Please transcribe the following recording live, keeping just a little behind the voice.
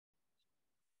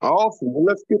Awesome. Well,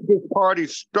 let's get this party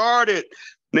started.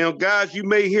 Now, guys, you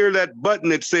may hear that button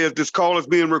that says this call is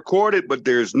being recorded, but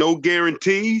there's no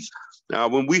guarantees.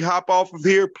 When we hop off of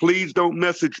here, please don't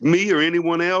message me or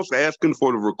anyone else asking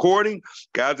for the recording.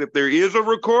 Guys, if there is a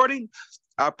recording,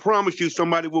 I promise you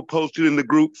somebody will post it in the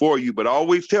group for you. But I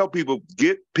always tell people,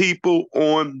 get people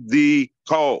on the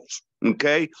calls,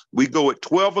 okay? We go at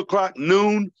 12 o'clock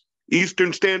noon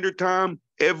Eastern Standard Time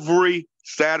every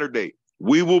Saturday.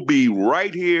 We will be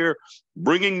right here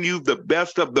bringing you the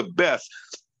best of the best.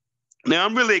 Now,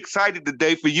 I'm really excited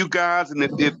today for you guys. And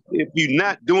if you're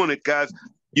not doing it, guys,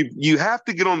 you have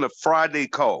to get on the Friday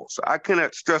calls. I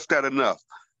cannot stress that enough.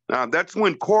 That's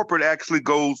when corporate actually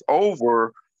goes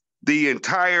over the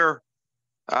entire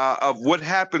of what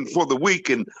happened for the week.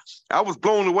 And I was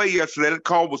blown away yesterday. That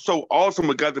call was so awesome.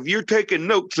 Because if you're taking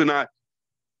notes, and I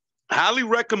highly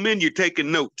recommend you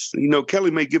taking notes. You know,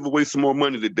 Kelly may give away some more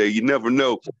money today. You never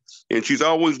know. And she's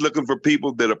always looking for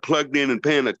people that are plugged in and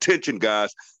paying attention,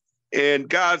 guys. And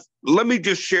guys, let me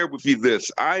just share with you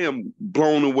this. I am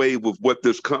blown away with what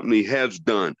this company has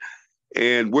done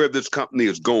and where this company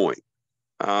is going.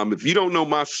 If you don't know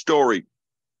my story,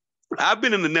 I've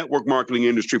been in the network marketing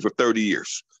industry for 30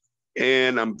 years.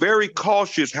 And I'm very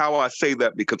cautious how I say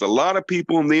that because a lot of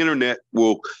people on the internet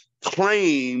will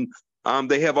claim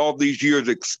they have all these years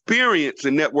experience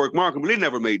in network marketing, but they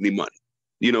never made any money.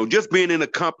 You know, just being in a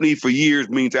company for years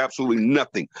means absolutely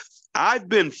nothing. I've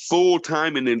been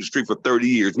full-time in the industry for 30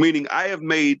 years, meaning I have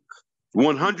made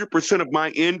 100% of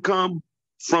my income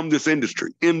from this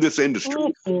industry, in this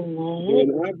industry.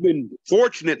 And I've been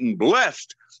fortunate and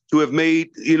blessed to have made,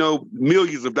 you know,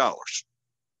 millions of dollars.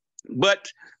 But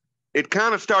it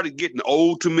kind of started getting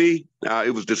old to me.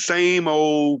 It was the same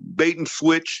old bait and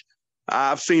switch.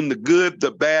 I've seen the good,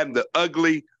 the bad, and the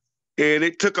ugly. And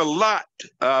it took a lot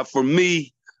for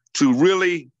me to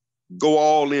really go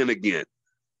all in again.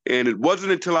 And it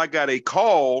wasn't until I got a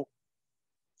call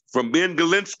from Ben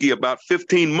Galinsky about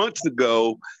 15 months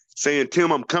ago saying,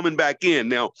 Tim, I'm coming back in.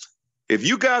 Now, if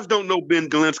you guys don't know Ben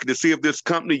Galinsky to see if this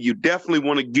company, you definitely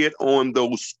want to get on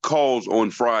those calls on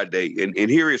Friday and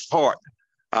hear his heart.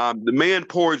 The man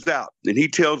pours out and he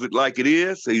tells it like it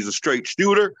is. He's a straight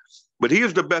shooter. But he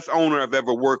is the best owner I've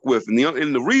ever worked with.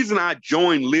 And the reason I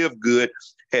joined LiveGood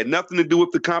had nothing to do with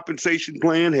the compensation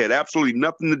plan, had absolutely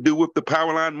nothing to do with the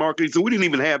power line marketing. So we didn't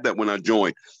even have that when I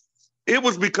joined. It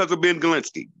was because of Ben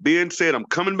Galinsky. Ben said, I'm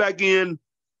coming back in.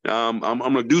 I'm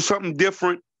going to do something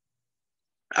different.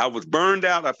 I was burned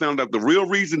out. I found out the real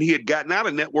reason he had gotten out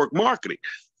of network marketing.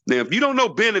 Now, if you don't know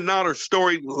Ben and Notter's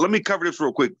story, let me cover this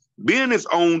real quick. Ben has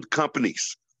owned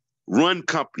companies. Run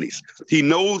companies. He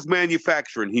knows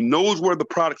manufacturing. He knows where the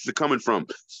products are coming from.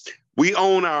 We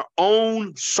own our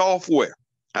own software.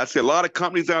 I see a lot of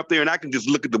companies out there, and I can just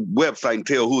look at the website and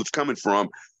tell who it's coming from.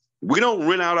 We don't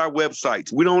rent out our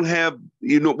websites. We don't have,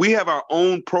 we have our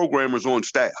own programmers on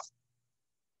staff.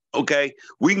 Okay.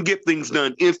 We can get things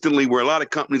done instantly where a lot of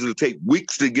companies will take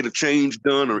weeks to get a change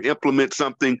done or implement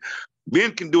something.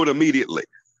 Ben can do it immediately.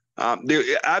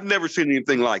 I've never seen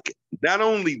anything like it. Not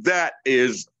only that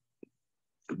is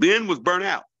Ben was burnt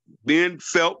out. Ben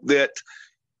felt that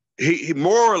he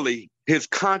morally, his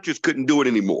conscience couldn't do it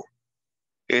anymore.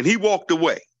 And he walked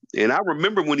away. And I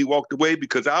remember when he walked away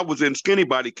because I was in Skinny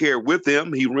Body Care with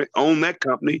him. He owned that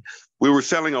company. We were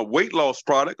selling a weight loss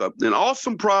product, an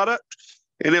awesome product,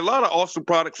 and a lot of awesome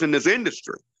products in this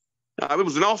industry. It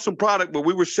was an awesome product, but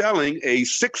we were selling a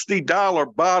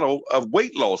 $60 bottle of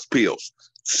weight loss pills.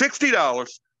 $60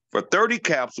 for 30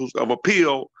 capsules of a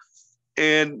pill.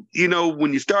 And,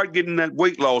 when you start getting that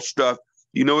weight loss stuff,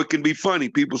 it can be funny.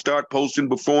 People start posting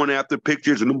before and after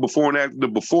pictures, and the before and after. The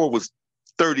before was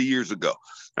 30 years ago.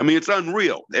 I mean, it's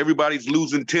unreal. Everybody's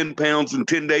losing 10 pounds in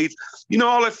 10 days.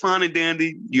 All that's fine and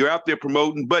dandy. You're out there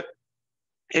promoting. But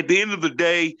at the end of the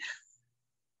day,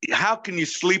 how can you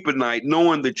sleep at night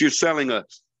knowing that you're selling a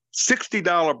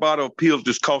 $60 bottle of pills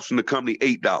that's costing the company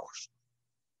 $8?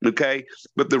 Okay.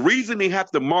 But the reason they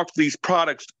have to mark these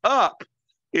products up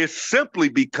is simply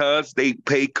because they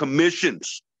pay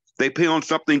commissions. They pay on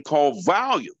something called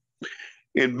volume.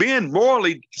 And Ben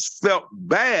Morley felt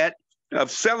bad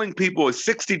of selling people a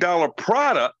 $60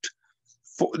 product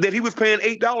that he was paying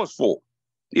 $8 for,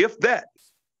 if that.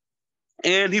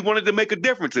 And he wanted to make a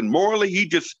difference. And morally, he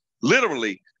just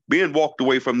literally, Ben walked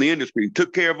away from the industry. He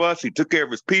took care of us. He took care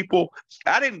of his people.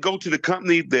 I didn't go to the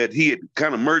company that he had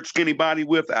kind of merged Skinny Body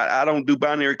with. I don't do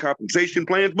binary compensation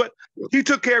plans, but he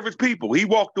took care of his people. He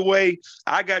walked away.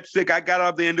 I got sick. I got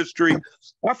out of the industry.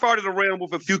 I farted around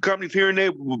with a few companies here and there.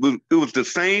 It was the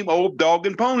same old dog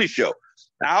and pony show.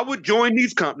 I would join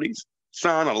these companies,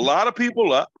 sign a lot of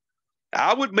people up.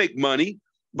 I would make money.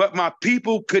 but my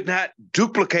people could not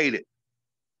duplicate it.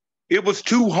 It was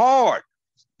too hard.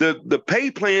 The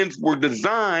pay plans were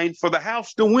designed for the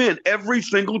house to win every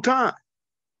single time.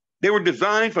 They were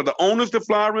designed for the owners to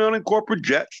fly around in corporate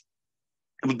jets.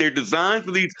 They're designed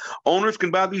for these owners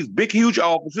can buy these big, huge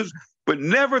offices, but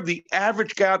never the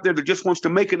average guy out there that just wants to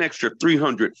make an extra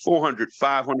 $300, $400,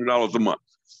 $500 a month.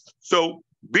 So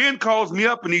Ben calls me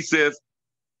up and he says,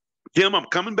 Tim, I'm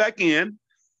coming back in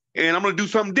and I'm going to do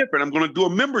something different. I'm going to do a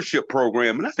membership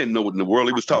program. And I didn't know what in the world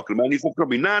he was talking about. And he said, it's going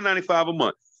to be $9.95 a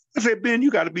month. I said, Ben, you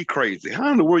got to be crazy.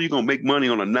 How in the world are you going to make money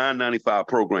on a $9.95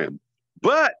 program?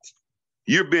 But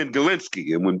you're Ben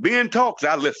Galinsky. And when Ben talks,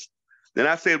 I listen. Then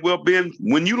I said, well, Ben,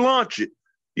 when you launch it,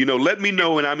 let me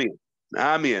know and I'm in.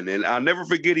 I'm in. And I'll never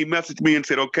forget he messaged me and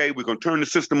said, okay, we're going to turn the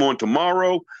system on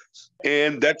tomorrow.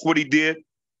 And that's what he did.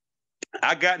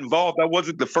 I got involved. I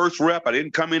wasn't the first rep. I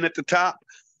didn't come in at the top.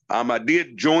 I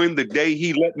did join the day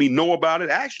he let me know about it.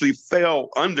 I actually fell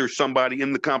under somebody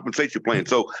in the compensation plan.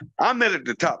 So I'm not at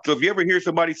the top. So if you ever hear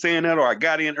somebody saying that, or I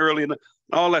got in early,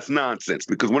 all that's nonsense.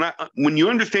 Because when you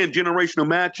understand generational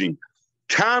matching,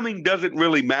 timing doesn't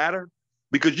really matter,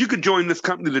 because you could join this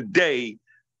company today.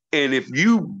 And if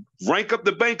you rank up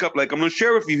the bank up, like I'm going to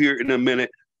share with you here in a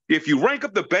minute, if you rank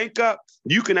up the bank up,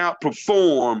 you can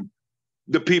outperform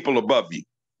the people above you.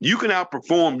 You can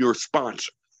outperform your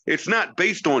sponsor. It's not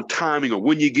based on timing or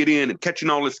when you get in and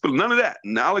catching all this, none of that.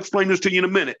 And I'll explain this to you in a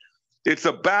minute. It's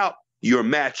about your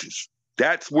matches.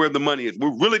 That's where the money is.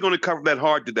 We're really going to cover that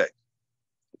hard today.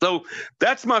 So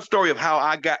that's my story of how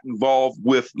I got involved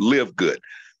with LiveGood.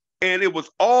 And it was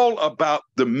all about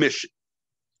the mission.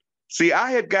 See,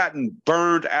 I had gotten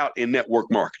burned out in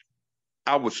network marketing.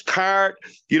 I was tired.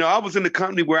 I was in the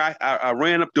company where I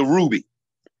ran up the Ruby.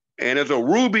 And as a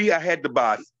Ruby, I had to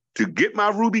buy, to get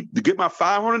my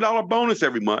 $500 bonus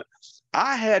every month,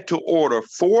 I had to order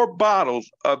 4 bottles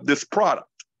of this product.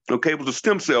 Okay, it was a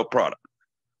stem cell product.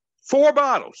 4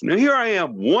 bottles. Now here I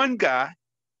am, one guy.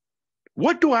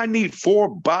 What do I need 4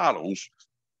 bottles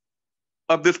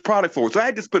of this product for? So I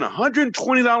had to spend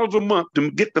 $120 a month to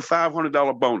get the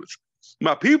 $500 bonus.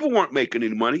 My people weren't making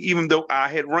any money, even though I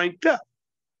had ranked up.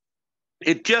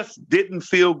 It just didn't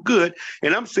feel good.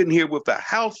 And I'm sitting here with a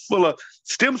house full of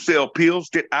stem cell pills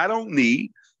that I don't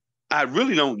need. I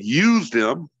really don't use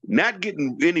them, not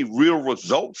getting any real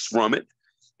results from it,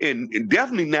 and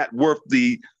definitely not worth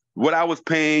what I was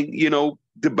paying,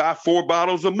 to buy 4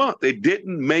 bottles a month. It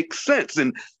didn't make sense.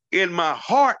 And in my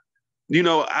heart,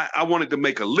 I wanted to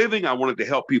make a living. I wanted to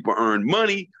help people earn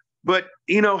money. But,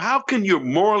 how can you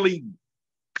morally,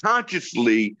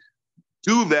 consciously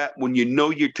do that when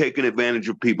you're taking advantage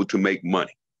of people to make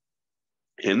money?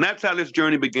 And that's how this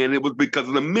journey began. It was because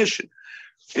of the mission.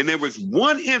 And there was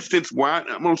one instance where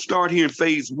I'm going to start here in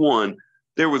phase 1.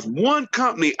 There was one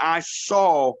company I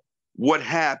saw what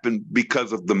happened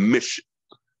because of the mission.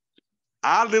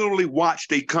 I literally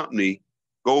watched a company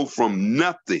go from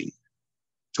nothing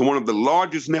to one of the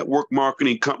largest network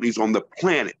marketing companies on the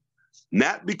planet,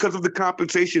 not because of the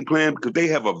compensation plan, because they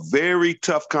have a very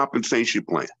tough compensation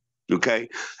plan. Okay,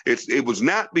 it was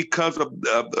not because of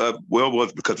it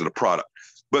was because of the product,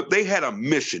 but they had a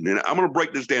mission, and I'm going to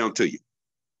break this down to you.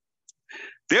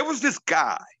 There was this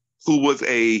guy who was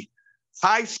a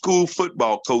high school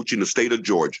football coach in the state of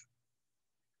Georgia,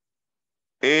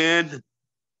 and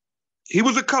he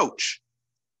was a coach.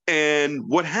 And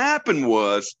what happened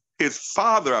was his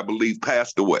father, I believe,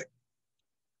 passed away.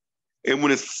 And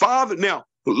when his father, now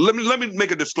let me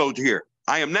make a disclosure here.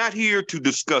 I am not here to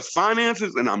discuss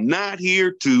finances, and I'm not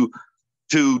here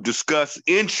to discuss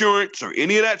insurance or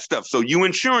any of that stuff. So you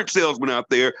insurance salesmen out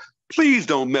there, please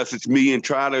don't message me and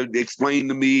try to explain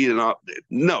to me.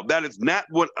 No, that is not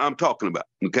what I'm talking about.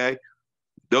 Okay,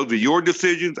 those are your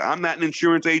decisions. I'm not an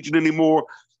insurance agent anymore,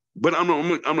 but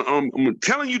I'm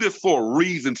telling you this for a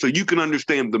reason so you can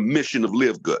understand the mission of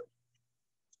LiveGood.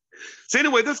 So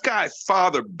anyway, this guy's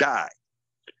father died.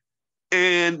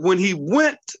 And when he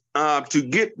went to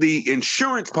get the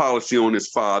insurance policy on his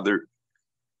father,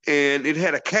 and it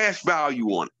had a cash value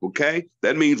on it, okay?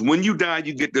 That means when you die,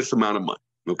 you get this amount of money,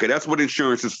 okay? That's what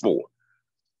insurance is for.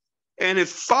 And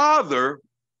his father,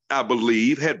 I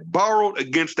believe, had borrowed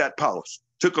against that policy,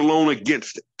 took a loan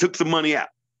against it, took some money out,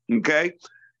 okay?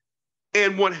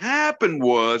 And what happened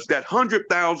was that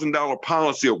 $100,000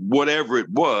 policy or whatever it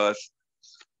was,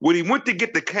 when he went to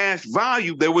get the cash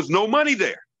value, there was no money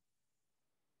there.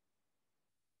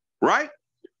 Right?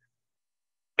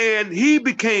 And he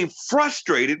became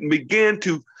frustrated and began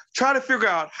to try to figure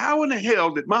out how in the hell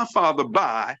did my father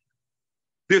buy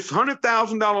this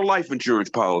 $100,000 life insurance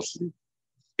policy,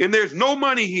 and there's no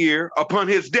money here upon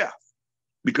his death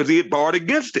because he had borrowed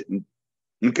against it. And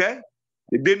Okay?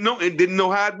 It didn't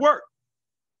know how it worked.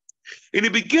 And he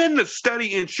began to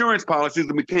study insurance policies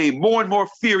and became more and more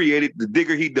infuriated the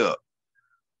digger he dug.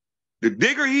 The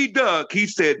digger he dug, he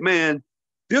said, man,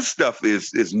 this stuff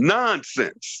is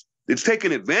nonsense. It's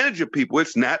taking advantage of people.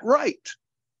 It's not right.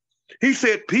 He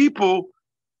said people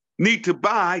need to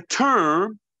buy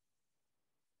term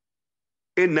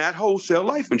and not wholesale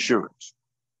life insurance.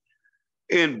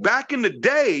 And back in the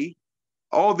day,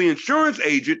 all the insurance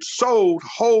agents sold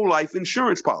whole life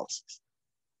insurance policies.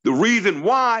 The reason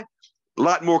why, a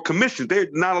lot more commissions. There's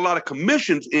not a lot of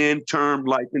commissions in term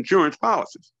life insurance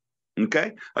policies.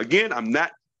 Okay. Again, I'm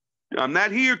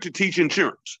not here to teach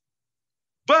insurance,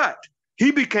 but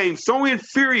he became so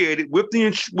infuriated with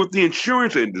the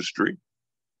insurance industry.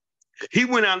 He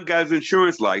went out and got his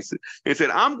insurance license and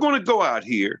said, I'm going to go out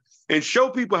here and show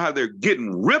people how they're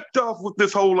getting ripped off with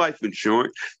this whole life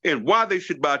insurance and why they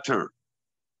should buy term.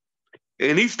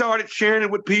 And he started sharing it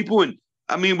with people. And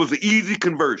I mean, it was an easy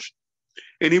conversion.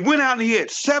 And he went out and he had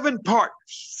 7 partners,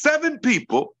 7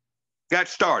 people got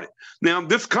started. Now,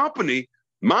 this company,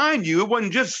 mind you, it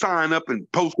wasn't just sign up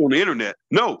and post on the internet.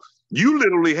 No, you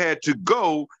literally had to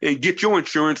go and get your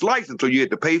insurance license. So you had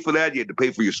to pay for that. You had to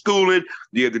pay for your schooling.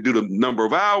 You had to do the number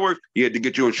of hours. You had to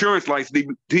get your insurance license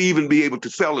to even be able to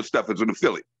sell this stuff as an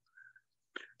affiliate.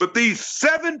 But these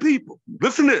 7 people,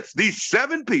 listen to this, these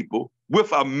 7 people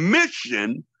with a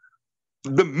mission,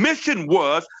 the mission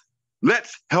was,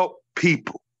 let's help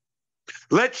people.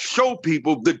 Let's show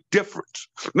people the difference.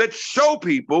 Let's show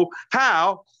people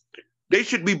how they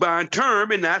should be buying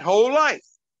term in that whole life.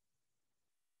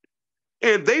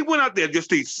 And they went out there, just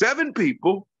these 7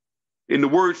 people, and the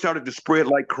word started to spread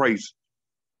like crazy.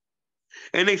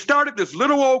 And they started this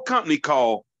little old company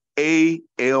called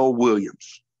A.L.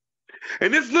 Williams.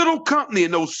 And this little company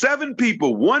and those 7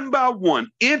 people, one by one,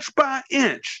 inch by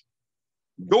inch,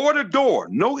 door to door,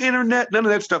 no internet, none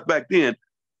of that stuff back then,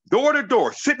 door to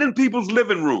door, sitting in people's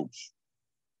living rooms.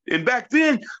 And back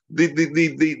then,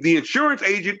 the insurance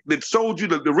agent that sold you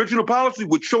the original policy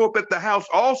would show up at the house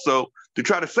also to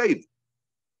try to save it.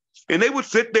 And they would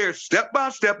sit there step by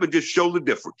step and just show the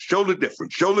difference, show the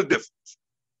difference, show the difference.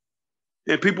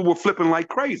 And people were flipping like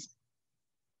crazy.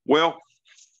 Well,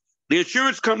 the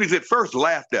insurance companies at first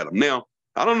laughed at them. Now,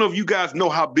 I don't know if you guys know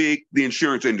how big the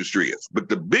insurance industry is, but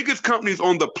the biggest companies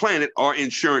on the planet are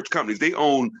insurance companies. They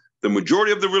own the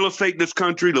majority of the real estate in this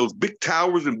country. Those big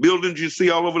towers and buildings you see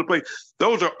all over the place,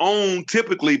 those are owned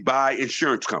typically by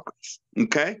insurance companies,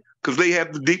 okay? Because they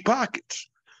have the deep pockets.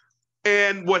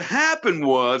 And what happened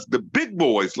was the big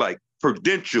boys like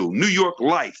Prudential, New York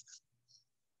Life,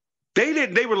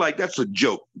 they were like, that's a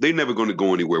joke. They're never going to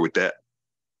go anywhere with that.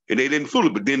 And they didn't fool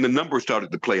it, but then the numbers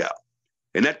started to play out.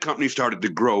 And that company started to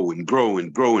grow and grow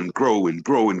and grow and grow and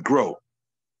grow and grow.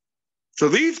 So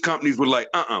these companies were like,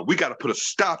 we got to put a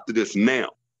stop to this now.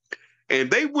 And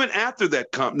they went after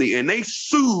that company and they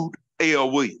sued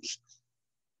A.L. Williams.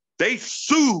 They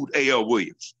sued A.L.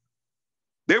 Williams.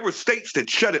 There were states that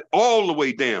shut it all the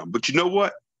way down. But you know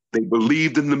what? They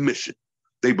believed in the mission.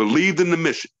 They believed in the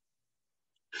mission.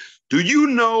 Do you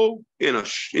know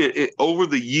over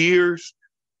the years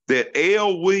that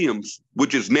A.L. Williams,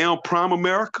 which is now Prime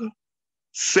America,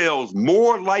 sells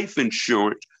more life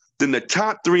insurance than the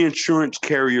top 3 insurance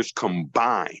carriers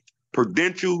combined?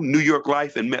 Prudential, New York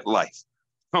Life, and MetLife.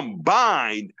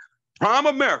 Combined, Prime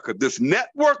America, this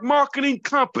network marketing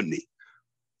company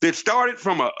that started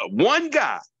from one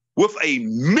guy with a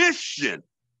mission.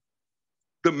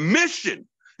 The mission,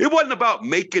 it wasn't about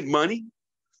making money.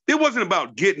 It wasn't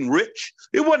about getting rich.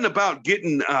 It wasn't about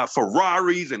getting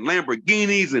Ferraris and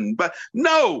Lamborghinis. But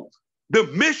no, the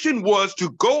mission was to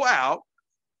go out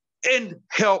and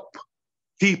help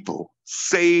people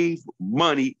save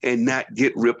money and not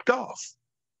get ripped off.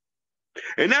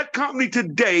 And that company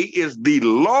today is the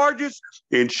largest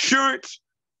insurance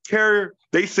carrier.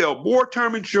 They sell more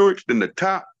term insurance than the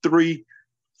top 3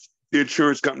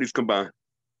 insurance companies combined.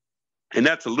 And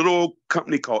that's a little old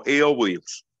company called A.L.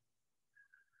 Williams.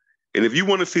 And if you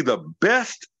want to see the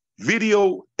best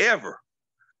video ever,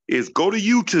 is go to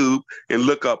YouTube and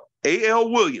look up A.L.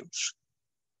 Williams.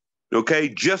 Okay,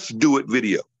 Just Do It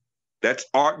video. That's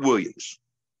Art Williams.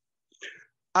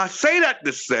 I say that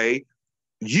to say,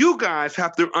 you guys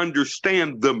have to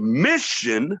understand the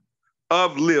mission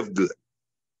of LiveGood.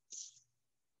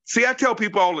 See, I tell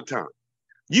people all the time,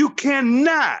 you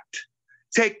cannot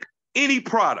take any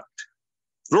product,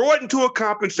 throw it into a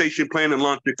compensation plan and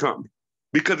launch your company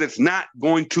because it's not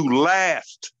going to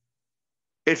last.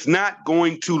 It's not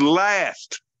going to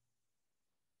last.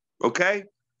 Okay?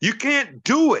 You can't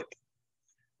do it.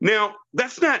 Now,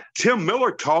 that's not Tim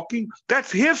Miller talking.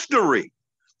 That's history.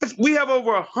 We have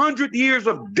over 100 years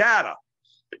of data.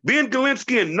 Ben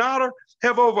Galinsky and Nader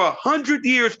have over 100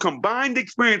 years combined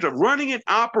experience of running and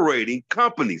operating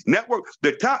companies,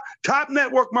 the top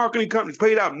network marketing companies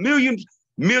paid out millions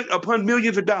upon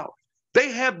millions of dollars.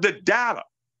 They have the data.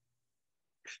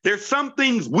 There's some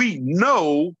things we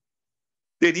know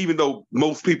that even though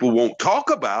most people won't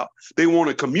talk about, they want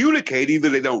to communicate. Either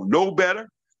they don't know better,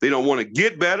 they don't want to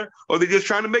get better, or they're just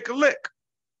trying to make a lick.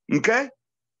 Okay?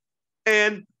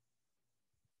 And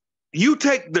you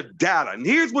take the data, and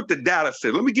here's what the data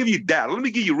said. Let me give you data. Let me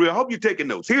give you real. I hope you're taking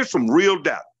notes. Here's some real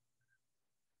data.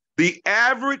 The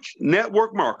average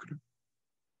network marketer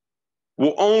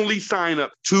will only sign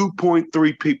up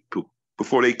 2.3 people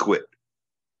before they quit,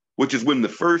 which is within the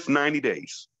first 90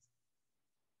 days.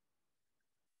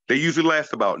 They usually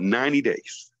last about 90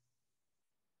 days.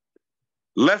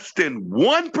 Less than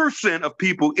 1% of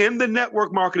people in the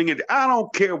network marketing industry, I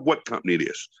don't care what company it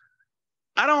is.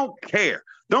 I don't care.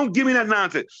 Don't give me that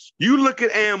nonsense. You look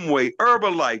at Amway,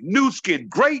 Herbalife, Nu Skin,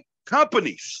 great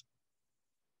companies.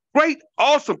 Great,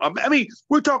 awesome. I mean,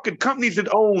 we're talking companies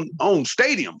that own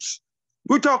stadiums.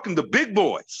 We're talking the big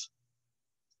boys.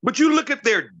 But you look at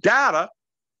their data,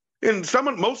 and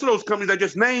most of those companies I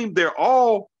just named, they're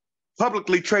all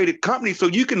publicly traded companies, so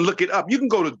you can look it up. You can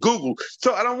go to Google.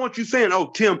 So I don't want you saying,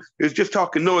 oh, Tim is just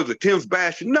talking noise or Tim's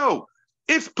bashing. No,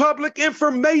 it's public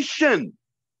information.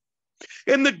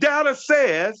 And the data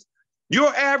says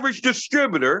your average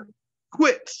distributor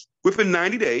quits within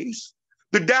 90 days.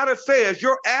 The data says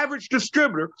your average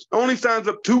distributor only signs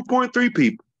up 2.3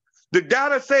 people. The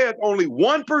data says only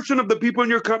 1% of the people in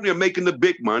your company are making the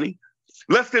big money.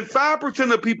 Less than 5% of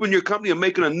the people in your company are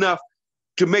making enough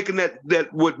to making that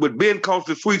what Ben calls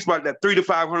the sweet spot, that $300 to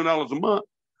 $500 a month.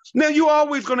 Now you're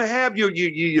always going to have your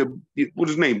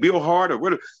what's his name, Bill Hart or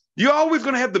whatever. You're always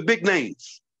going to have the big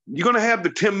names. You're going to have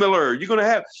the Tim Miller. You're going to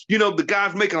have, the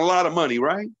guys making a lot of money,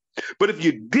 right? But if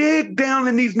you dig down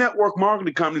in these network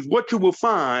marketing companies, what you will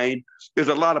find is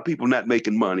a lot of people not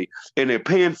making money, and they're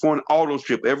paying for an auto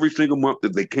ship every single month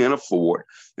that they can't afford.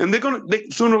 And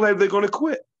sooner or later, they're going to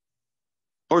quit.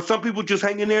 Or some people just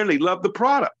hang in there and they love the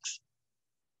products.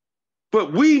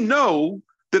 But we know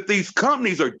that these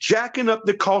companies are jacking up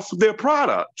the cost of their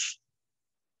products.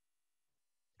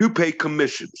 You pay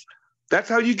commissions. That's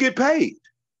how you get paid.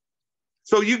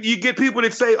 So you get people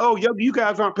that say, oh, you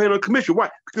guys aren't paying a commission. Why?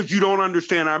 Because you don't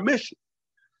understand our mission.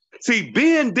 See,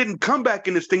 Ben didn't come back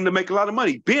in this thing to make a lot of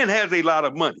money. Ben has a lot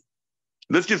of money.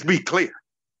 Let's just be clear.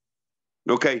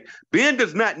 Okay? Ben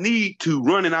does not need to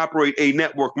run and operate a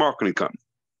network marketing company.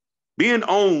 Ben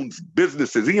owns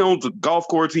businesses. He owns a golf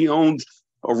course. He owns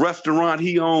a restaurant.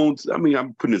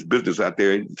 I'm putting his business out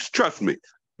there. Trust me,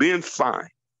 Ben's fine.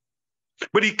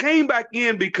 But he came back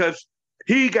in because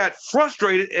he got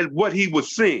frustrated at what he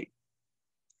was seeing.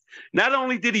 Not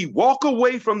only did he walk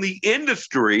away from the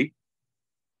industry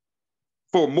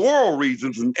for moral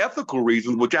reasons and ethical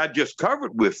reasons, which I just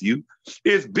covered with you,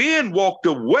 is Ben walked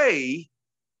away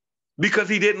because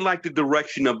he didn't like the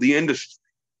direction of the industry.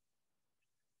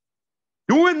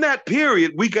 During that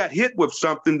period, we got hit with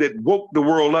something that woke the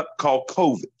world up called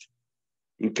COVID.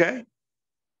 Okay?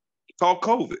 Called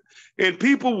COVID. And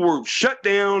people were shut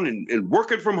down and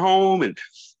working from home. And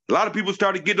a lot of people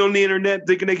started getting on the internet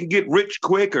thinking they could get rich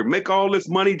quick or make all this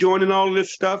money joining all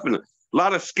this stuff. And a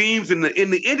lot of schemes in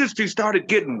the industry started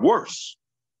getting worse.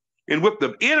 And with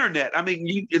the internet,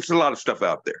 it's a lot of stuff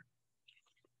out there.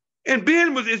 And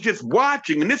Ben is just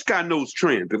watching, and this guy knows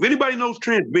trends. If anybody knows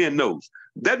trends, Ben knows.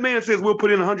 That man says we'll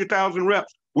put in 100,000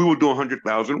 reps. We will do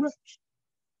 100,000 reps.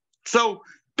 So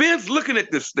Ben's looking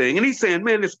at this thing, and he's saying,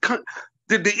 man,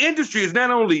 the industry is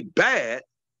not only bad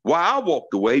while I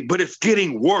walked away, but it's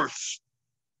getting worse.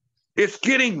 It's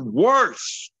getting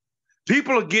worse.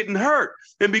 People are getting hurt.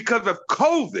 And because of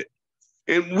COVID,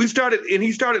 and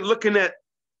he started looking at,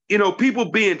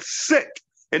 people being sick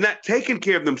and not taking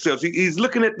care of themselves. He's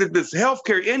looking at this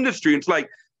healthcare industry, and it's like,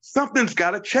 something's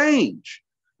got to change.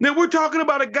 Now, we're talking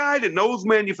about a guy that knows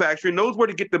manufacturing, knows where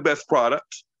to get the best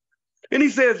products. And he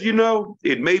says,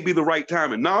 it may be the right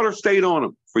time. And Nader stayed on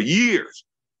him for years.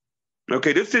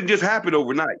 Okay, this didn't just happen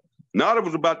overnight. Nader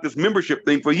was about this membership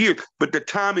thing for years, but the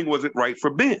timing wasn't right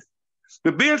for Ben.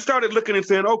 But Ben started looking and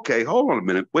saying, okay, hold on a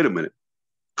minute, wait a minute.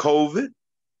 COVID?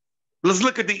 Let's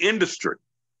look at the industry.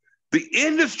 The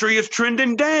industry is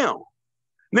trending down.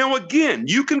 Now, again,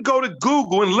 you can go to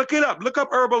Google and look it up. Look up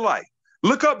Herbalife.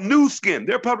 Look up Nu Skin.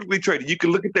 They're publicly traded. You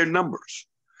can look at their numbers.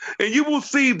 And you will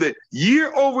see that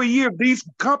year over year, these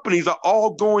companies are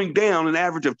all going down an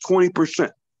average of 20%.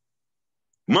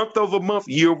 Month over month,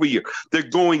 year over year. They're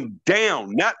going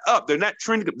down, not up. They're not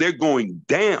trending up. They're going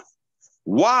down.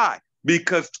 Why?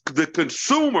 because the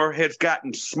consumer has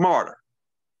gotten smarter.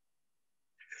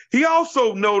 He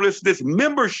also noticed this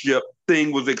membership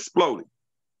thing was exploding.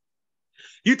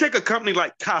 You take a company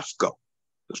like Costco.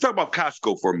 Let's talk about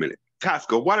Costco for a minute.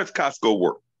 Costco, why does Costco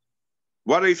work?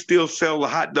 Why do they still sell the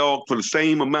hot dog for the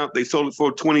same amount they sold it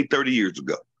for 20, 30 years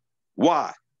ago?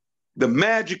 Why? The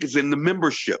magic is in the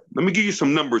membership. Let me give you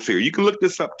some numbers here. You can look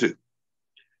this up too.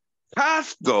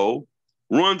 Costco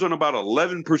runs on about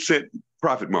 11%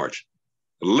 profit margin.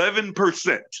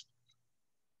 11%.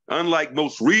 Unlike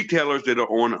most retailers that are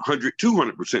on 100,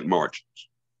 200% margins.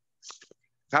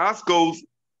 Costco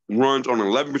runs on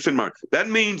 11% margin. That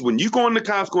means when you go into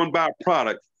Costco and buy a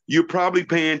product, you're probably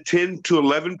paying 10 to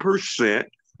 11%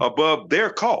 above their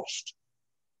cost.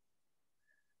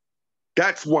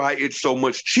 That's why it's so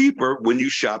much cheaper when you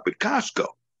shop at Costco.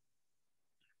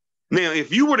 Now,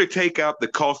 if you were to take out the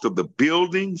cost of the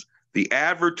buildings, the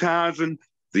advertising,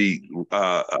 the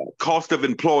cost of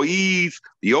employees,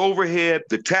 the overhead,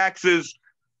 the taxes,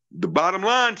 the bottom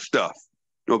line stuff,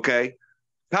 okay,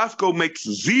 Costco makes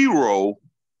zero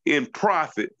in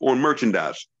profit on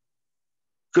merchandise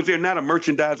because they're not a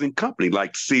merchandising company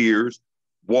like Sears,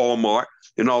 Walmart,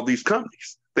 and all these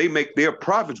companies. They make their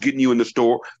profits getting you in the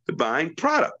store to buying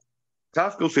product.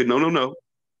 Costco said, no,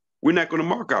 we're not going to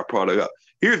mark our product up.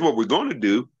 Here's what we're going to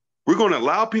do. We're going to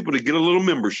allow people to get a little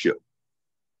membership.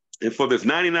 And for this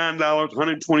 $99,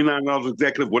 $129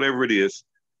 executive, whatever it is,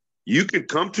 you can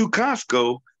come to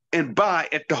Costco and buy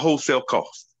at the wholesale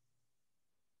cost.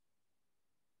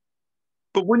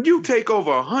 But when you take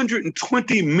over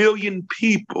 120 million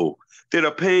people that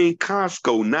are paying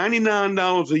Costco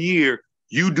 $99 a year,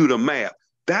 you do the math.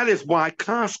 That is why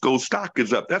Costco stock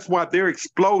is up. That's why they're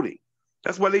exploding.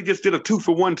 That's why they just did a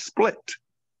 2-for-1 split.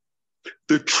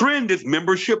 The trend is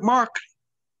membership marketing.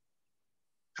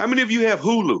 How many of you have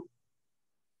Hulu?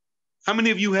 How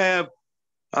many of you have,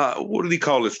 what do they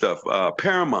call this stuff?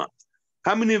 Paramount.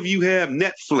 How many of you have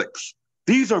Netflix?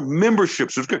 These are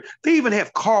memberships. They even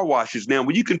have car washes now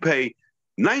where you can pay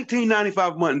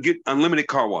 $19.95 a month and get unlimited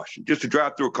car washing just to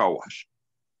drive through a car wash.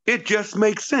 It just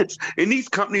makes sense. And these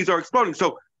companies are exploding.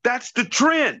 So that's the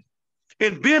trend.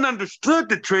 And Ben understood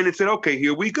the trend and said, okay,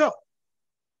 here we go.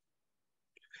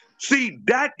 See,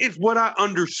 that is what I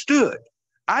understood.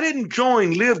 I didn't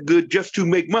join LiveGood just to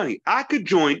make money. I could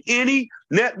join any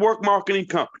network marketing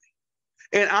company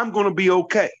and I'm going to be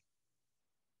okay.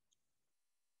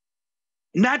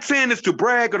 Not saying this to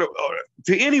brag or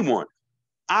to anyone.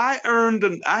 I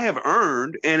have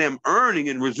earned and am earning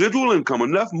in residual income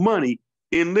enough money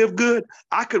in LiveGood.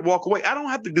 I could walk away. I don't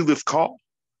have to do this call.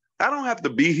 I don't have to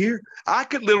be here. I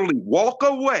could literally walk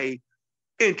away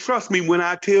and trust me when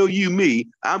I tell you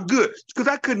I'm good. Because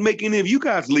I couldn't make any of you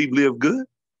guys leave LiveGood.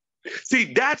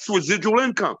 See, that's residual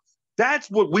income. That's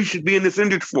what we should be in this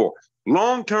industry for.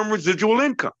 Long-term residual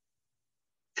income.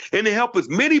 And to help as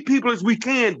many people as we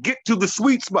can get to the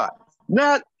sweet spot.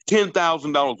 Not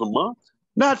 $10,000 a month,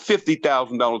 not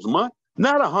 $50,000 a month,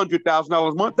 not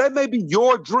 $100,000 a month. That may be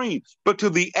your dream. But to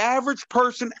the average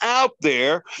person out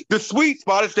there, the sweet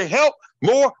spot is to help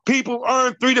more people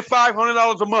earn $300 to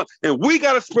 $500 a month. And we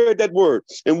got to spread that word.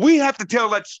 And we have to tell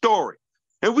that story.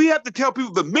 And we have to tell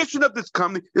people the mission of this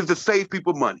company is to save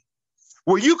people money.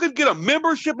 Where you can get a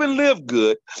membership and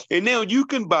LiveGood, and now you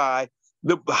can buy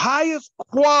the highest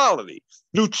quality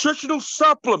nutritional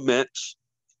supplements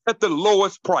at the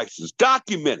lowest prices.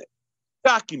 Documented.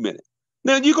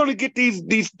 Now you're going to get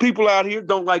these people out here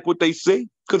don't like what they see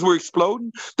because we're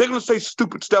exploding. They're going to say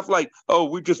stupid stuff like, oh,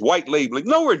 we're just white labeling.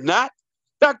 No, we're not.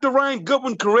 Dr. Ryan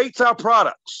Goodwin creates our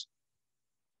products.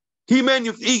 And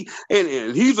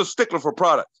he's a stickler for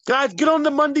product. Guys, get on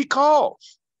the Monday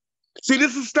calls. See,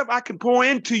 this is stuff I can pour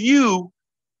into you,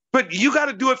 but you got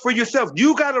to do it for yourself.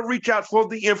 You got to reach out for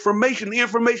the information. The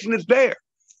information is there.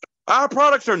 Our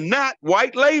products are not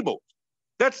white labeled.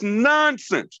 That's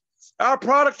nonsense. Our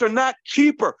products are not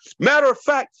cheaper. Matter of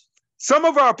fact, some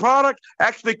of our products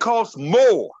actually cost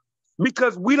more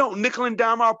because we don't nickel and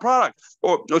dime our products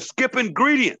or skip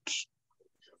ingredients.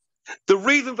 The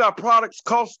reasons our products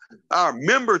cost our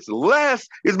members less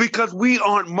is because we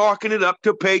aren't marking it up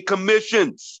to pay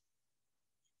commissions.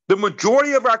 The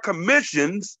majority of our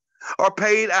commissions are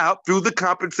paid out through the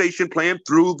compensation plan,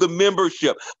 through the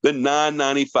membership, the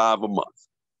 $9.95 a month.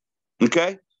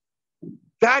 Okay?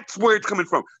 That's where it's coming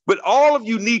from. But all of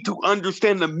you need to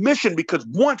understand the mission because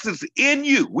once it's in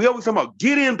you, we always talk about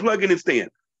get in, plug in, and stand.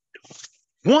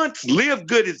 Once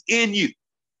LiveGood is in you,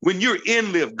 when you're in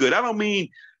LiveGood, I don't mean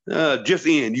just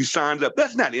in, you signed up.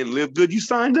 That's not in LiveGood, you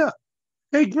signed up.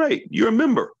 Hey, great, you're a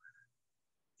member.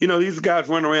 You know, these guys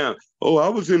run around, oh, I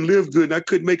was in LiveGood and I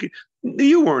couldn't make it.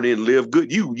 You weren't in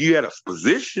LiveGood. You had a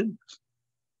position.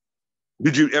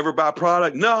 Did you ever buy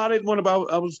product? No, I didn't want to buy.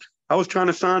 I was trying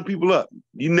to sign people up.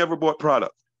 You never bought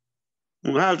product.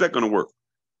 Well, how's that going to work?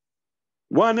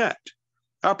 Why not?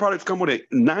 Our products come with a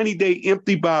 90-day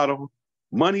empty bottle,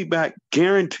 money back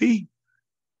guarantee.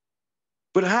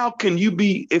 But how can you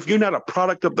be, if you're not a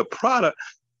product of the product,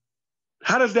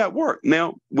 how does that work?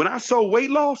 Now, when I sold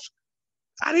weight loss,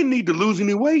 I didn't need to lose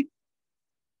any weight.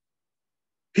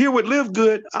 Here with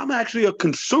LiveGood, I'm actually a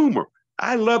consumer.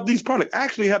 I love these products. I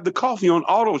actually have the coffee on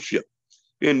auto ship,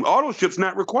 and auto ship's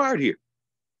not required here.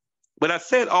 But I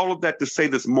said all of that to say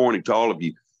this morning to all of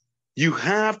you, you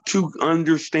have to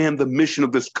understand the mission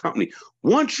of this company.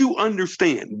 Once you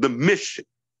understand the mission,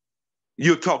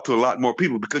 you'll talk to a lot more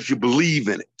people because you believe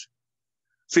in it.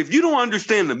 So if you don't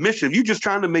understand the mission, if you're just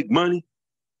trying to make money,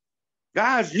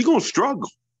 guys, you're going to struggle.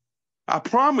 I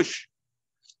promise you.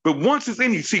 But once it's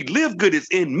in you, see, LiveGood is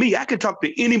in me. I can talk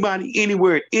to anybody,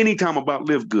 anywhere, at any time about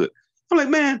LiveGood. I'm like,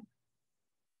 man,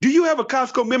 do you have a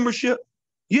Costco membership?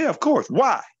 Yeah, of course.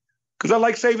 Why? Because I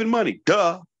like saving money.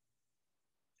 Duh.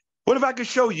 What if I could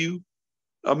show you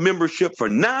a membership for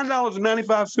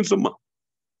 $9.95 a month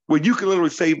where you can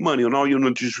literally save money on all your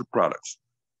nutrition products?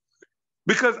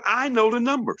 Because I know the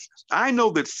numbers. I know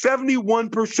that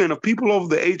 71% of people over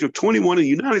the age of 21 in the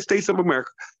United States of America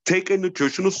take a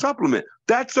nutritional supplement.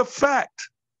 That's a fact.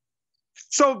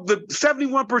 So the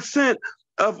 71%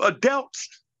 of adults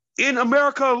in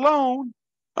America alone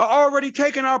are already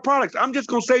taking our products. I'm just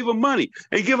going to save them money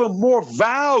and give them more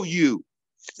value.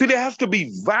 See, there has to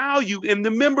be value in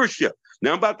the membership.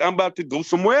 Now I'm about to go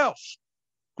somewhere else.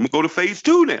 I'm going to go to phase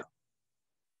 2 now.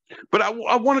 But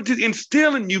I wanted to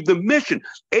instill in you the mission.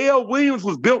 A.L. Williams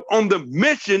was built on the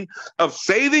mission of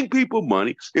saving people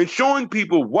money and showing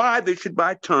people why they should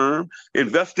buy term,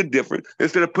 invested different,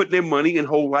 instead of putting their money in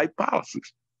whole life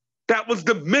policies. That was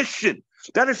the mission.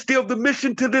 That is still the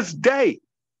mission to this day.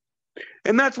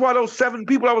 And that's why those 7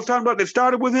 people I was talking about that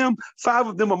started with him, 5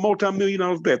 of them are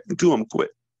multi-million debt, and 2 of them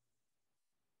quit.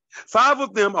 5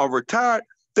 of them are retired.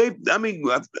 A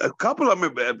couple of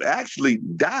them have actually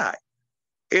died.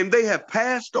 And they have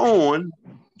passed on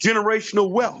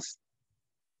generational wealth.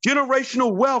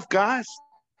 Generational wealth, guys.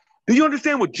 Do you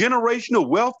understand what generational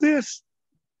wealth is?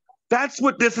 That's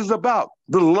what this is about.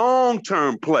 The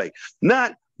long-term play,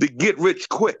 not the get rich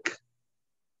quick.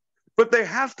 But there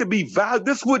has to be value.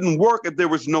 This wouldn't work if there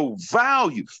was no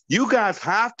value. You guys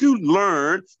have to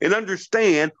learn and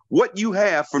understand what you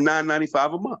have for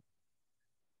 $9.95 a month.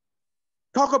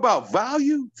 Talk about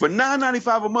value for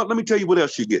 $9.95 a month. Let me tell you what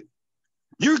else you get.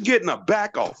 You're getting a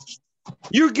back office.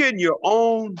 You're getting your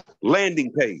own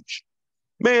landing page.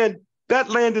 Man,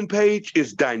 that landing page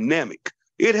is dynamic.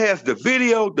 It has the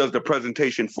video, does the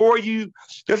presentation for you.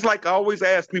 Just like I always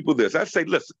ask people this. I say,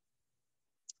 listen,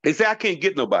 they say, I can't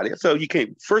get nobody. I say, you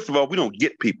can't. First of all, we don't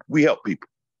get people. We help people.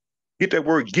 Get that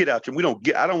word get out there. We don't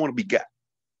get. I don't want to be got.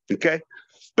 Okay?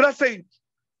 But I say,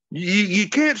 you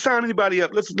can't sign anybody up.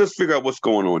 Let's figure out what's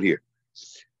going on here.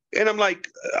 And I'm like,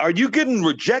 are you getting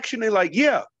rejection? They're like,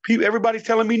 yeah. Everybody's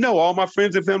telling me no. All my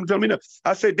friends and family telling me no.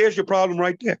 I said, there's your problem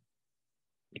right there.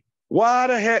 Why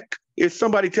the heck is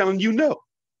somebody telling you no?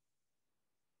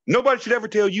 Nobody should ever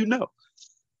tell you no.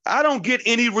 I don't get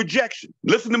any rejection.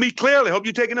 Listen to me clearly. Hope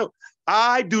you're taking note.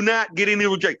 I do not get any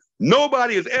rejection.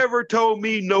 Nobody has ever told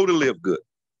me no to LiveGood.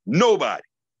 Nobody.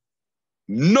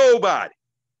 Nobody.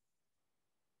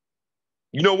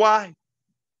 You know why?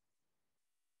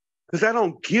 Because I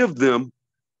don't give them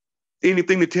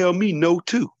anything to tell me no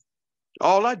to.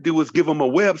 All I do is give them a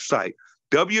website,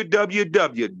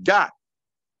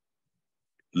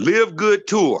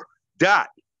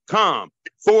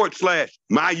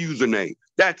 www.livegoodtour.com/my username.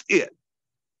 That's it.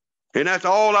 And that's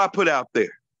all I put out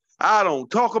there. I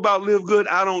don't talk about LiveGood.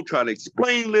 I don't try to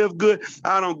explain LiveGood.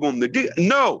 I don't go in the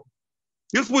no.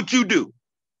 This is what you do.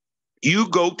 You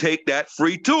go take that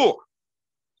free tour.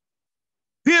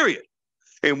 Period.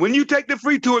 And when you take the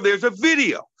free tour, there's a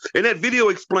video. And that video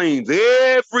explains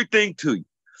everything to you.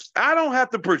 I don't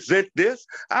have to present this.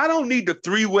 I don't need to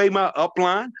 3-way my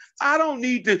upline. I don't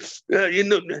need to,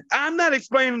 I'm not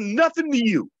explaining nothing to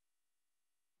you.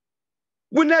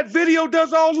 When that video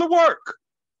does all the work,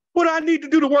 what do I need to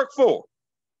do the work for?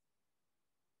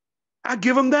 I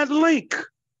give them that link.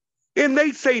 And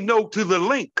they say no to the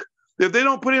link. If they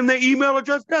don't put in their email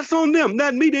address, that's on them.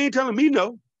 Not me. They ain't telling me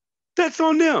no. That's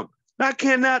on them. I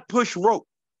cannot push rope.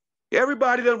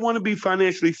 Everybody doesn't want to be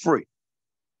financially free.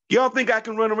 Y'all think I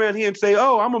can run around here and say,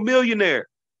 oh, I'm a millionaire.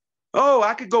 Oh,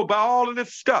 I could go buy all of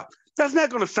this stuff. That's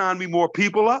not going to sign me more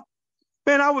people up.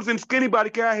 Man, I was in skinny body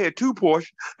care. I had 2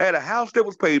 Porsche. I had a house that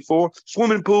was paid for,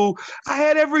 swimming pool. I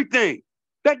had everything.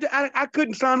 I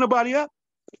couldn't sign nobody up.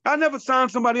 I never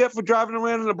signed somebody up for driving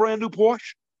around in a brand new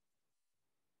Porsche.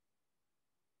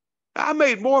 I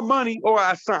made more money, or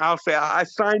I'll say I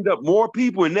signed up more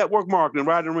people in network marketing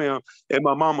riding around in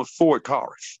my mama's Ford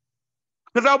Taurus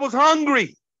because I was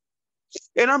hungry.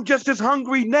 And I'm just as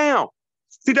hungry now.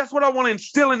 See, that's what I want to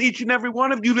instill in each and every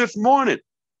one of you this morning.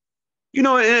 You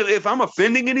know, if I'm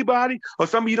offending anybody or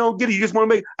some of you don't get it, you just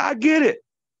want to I get it.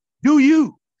 Do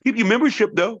you. Keep your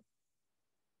membership, though.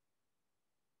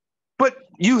 But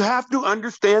you have to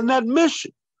understand that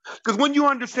mission. Because when you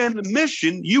understand the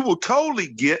mission, you will totally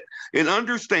get and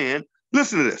understand.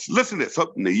 Listen to this. Listen to this.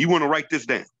 You want to write this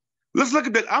down. Let's look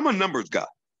at that. I'm a numbers guy.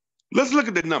 Let's look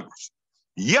at the numbers.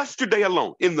 Yesterday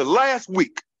alone, in the last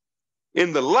week,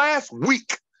 not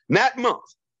month,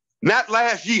 not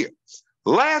last year,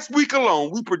 last week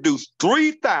alone, we produced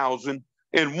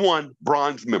 3,001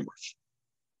 bronze members.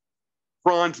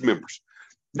 Bronze members.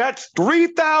 That's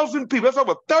 3,000 people. That's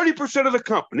over 30% of the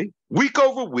company, week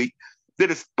over week, that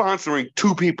is sponsoring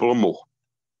 2 people or more.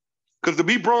 Because to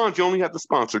be bronze, you only have to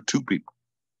sponsor 2 people.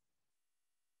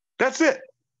 That's it.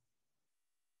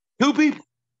 2 people.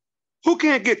 Who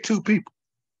can't get 2 people?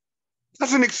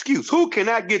 That's an excuse. Who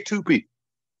cannot get 2 people?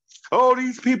 Oh,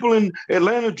 these people in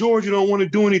Atlanta, Georgia don't want to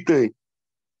do anything.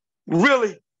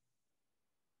 Really?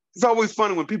 It's always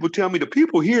funny when people tell me the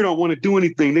people here don't want to do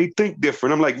anything. They think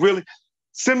different. I'm like, really?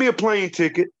 Send me a plane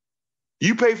ticket.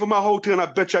 You pay for my hotel, and I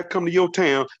bet you I come to your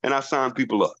town and I sign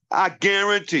people up. I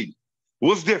guarantee you.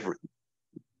 What's different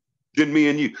than me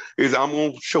and you is I'm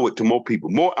going to show it to more people.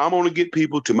 I'm going to get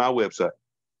people to my website,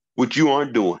 which you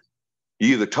aren't doing.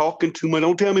 You're either talking too much.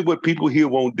 Don't tell me what people here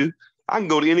won't do. I can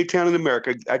go to any town in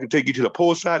America. I can take you to the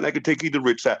poor side, and I can take you to the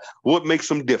rich side. What makes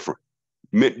them different?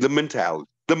 The mentality,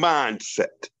 the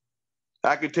mindset.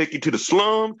 I can take you to the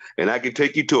slum, and I can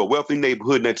take you to a wealthy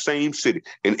neighborhood in that same city,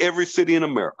 in every city in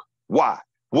America. Why?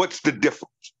 What's the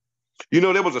difference? You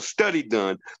know, there was a study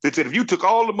done that said if you took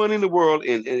all the money in the world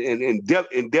and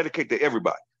dedicate to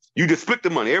everybody, you just split the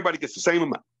money, everybody gets the same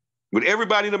amount. With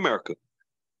everybody in America,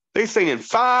 they say in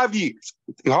 5 years,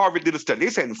 Harvard did a study,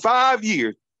 they said in 5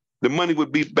 years, the money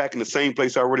would be back in the same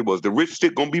place it already was. The rich still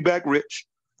going to be back rich.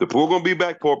 The poor going to be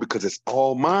back poor because it's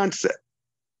all mindset.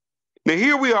 Now,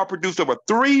 here we are, produced over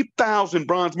 3,000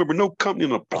 bronze members. No company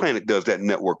on the planet does that in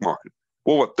network marketing.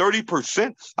 Over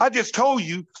 30%. I just told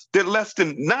you that less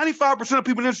than 95% of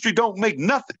people in the industry don't make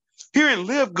nothing. Here in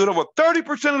LiveGood, over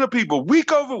 30% of the people,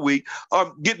 week over week,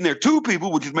 are getting their 2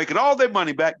 people, which is making all their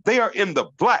money back. They are in the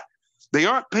black. They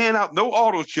aren't paying out no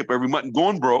auto ship every month and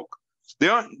going broke. They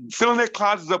aren't filling their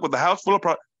closets up with a house full of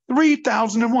products.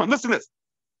 3,001. Listen to this.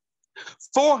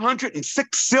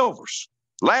 406 silvers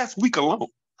last week alone.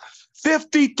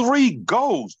 53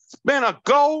 golds. Man, a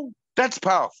gold, that's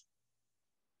powerful.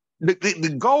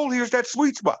 The goal here is that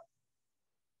sweet spot.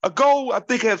 A goal, I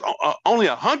think, has only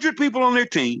 100 people on their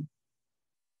team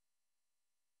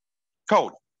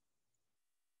total,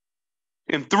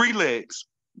 and 3 legs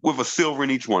with a silver in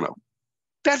each one of them.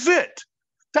 That's it.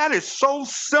 That is so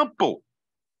simple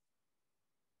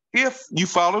if you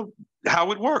follow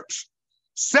how it works.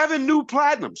 7 new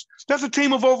platinums. That's a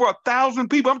team of over 1,000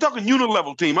 people. I'm talking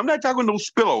unit-level team. I'm not talking no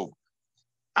spillover.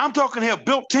 I'm talking have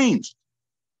built teams.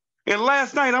 And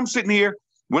last night, I'm sitting here,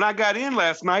 when I got in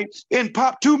last night, and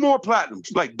popped 2 more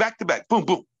platinums, like back-to-back, boom,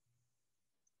 boom.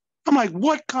 I'm like,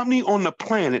 what company on the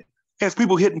planet has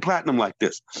people hitting platinum like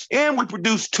this? And we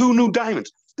produced 2 new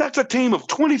diamonds. That's a team of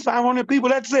 2,500 people.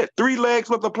 That's it. 3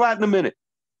 legs with a platinum in it.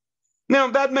 Now,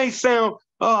 that may sound,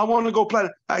 oh, I want to go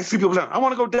platinum. I see people saying, I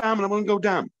want to go diamond. I want to go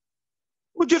diamond.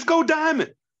 Well, just go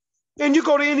diamond. And you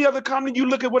go to any other company, you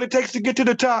look at what it takes to get to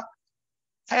the top,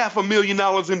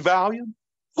 $500,000 in volume.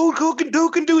 Who can do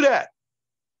that?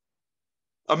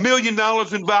 $1 million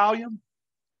in volume?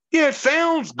 Yeah, it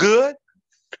sounds good.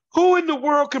 Who in the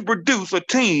world can produce a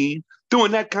team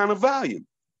doing that kind of volume?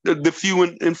 The few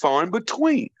and far in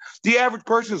between. The average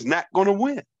person is not going to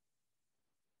win.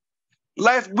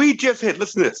 We just hit,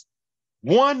 listen to this,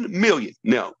 1 million.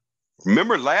 Now,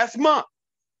 remember last month,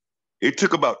 it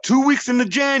took about 2 weeks into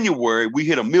January, we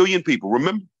hit 1 million people,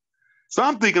 remember? So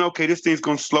I'm thinking, okay, this thing's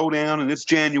going to slow down, and it's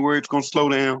January, it's going to slow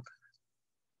down.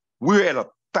 We're at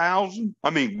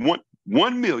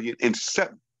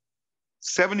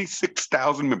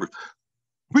 1,076,000 members.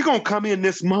 We're going to come in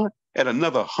this month at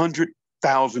another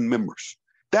 100,000 members.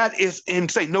 That is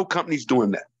insane. No company's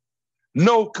doing that.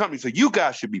 No company. So you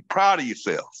guys should be proud of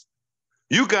yourselves.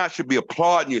 You guys should be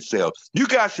applauding yourselves. You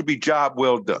guys should be job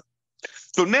well done.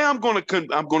 So now I'm going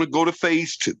to go to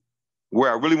phase 2, where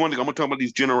I really want to go. I'm going to talk about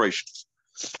these generations.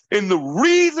 And the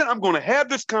reason I'm going to have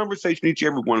this conversation, each and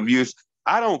every one of you, is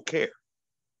I don't care,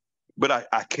 but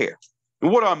I care.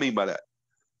 And what do I mean by that?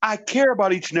 I care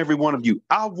about each and every one of you.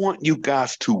 I want you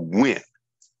guys to win.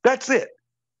 That's it.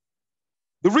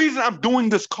 The reason I'm doing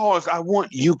this call is I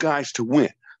want you guys to win.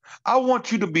 I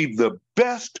want you to be the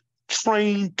best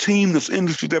trained team this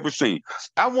industry's ever seen.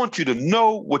 I want you to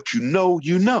know what you know,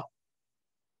 you know.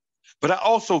 But I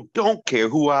also don't care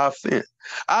who I offend.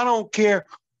 I don't care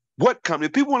what company.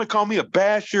 If people want to call me a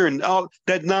basher and all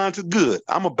that nonsense, good.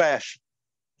 I'm a basher.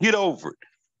 Get over it.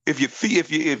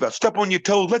 If I step on your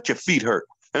toes, let your feet hurt.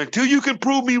 And until you can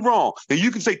prove me wrong, and you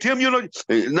can say, Tim, you know,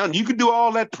 nothing. You can do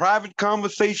all that private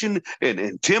conversation,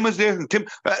 and Tim is there, and Tim,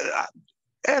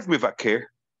 ask me if I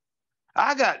care.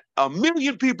 I got 1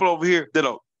 million people over here that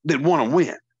want to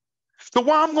win. So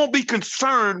why I'm going to be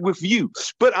concerned with you,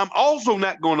 but I'm also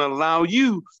not going to allow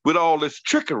you with all this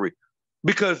trickery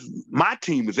because my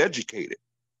team is educated.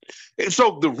 And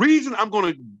so the reason I'm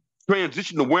going to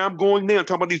transition to where I'm going now,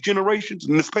 talking about these generations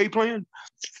and this pay plan,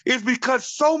 is because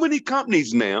so many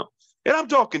companies now, and I'm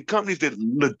talking companies that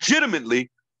legitimately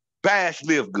bash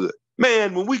LiveGood.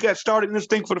 Man, when we got started in this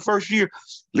thing for the first year,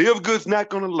 LiveGood's not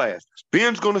going to last.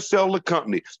 Ben's going to sell the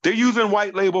company. They're using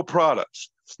white label products.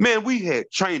 Man, we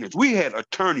had trainers, we had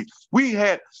attorneys, we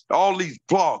had all these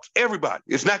blogs, everybody.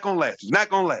 It's not going to last. It's not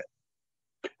going to last.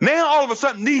 Now, all of a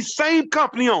sudden, these same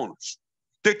company owners,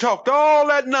 they talked all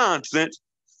that nonsense,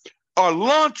 are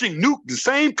launching the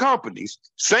same companies,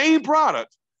 same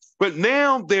products, but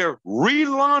now they're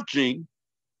relaunching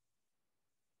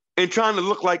and trying to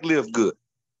look like LiveGood.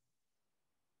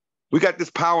 We got this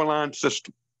power line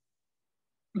system.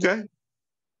 Okay,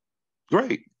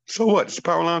 great. So what? It's a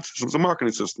power line system. It's a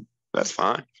marketing system. That's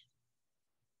fine.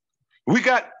 We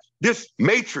got this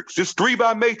matrix, this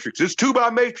 3x matrix, this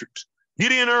 2x matrix.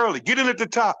 Get in early. Get in at the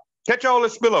top. Catch all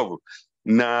this spillover.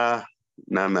 Nah.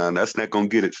 That's not going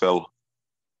to get it, fella.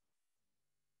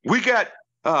 We got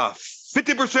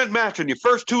 50% match on your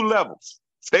first 2 levels.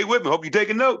 Stay with me. Hope you're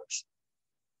taking notes.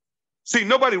 See,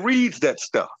 nobody reads that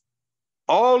stuff.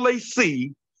 All they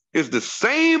see is the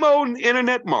same old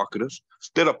internet marketers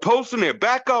that are posting their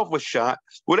back office shot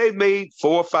where they made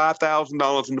 $4,000 or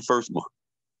 $5,000 in the first month.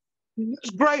 That's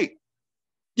great.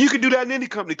 You can do that in any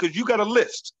company because you got a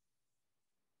list.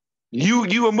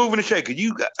 You are moving and shaking.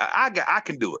 I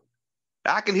can do it.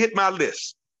 I can hit my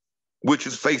list, which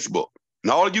is Facebook.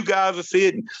 And all of you guys are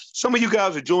seeing. Some of you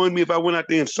guys would join me if I went out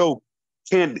there and sold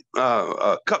candy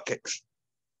cupcakes.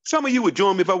 Some of you would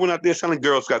join me if I went out there selling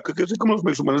Girl Scout cookies. Come on, let's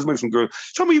make some money. Let's make some girls.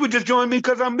 Some of you would just join me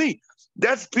because I'm me.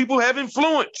 That's people have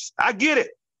influence. I get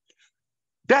it.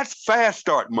 That's fast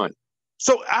start money.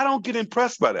 So I don't get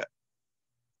impressed by that.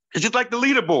 It's just like the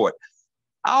leaderboard.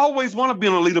 I always want to be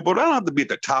on a leaderboard. I don't have to be at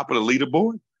the top of the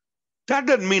leaderboard. That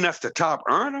doesn't mean that's the top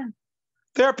earner.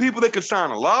 There are people that can sign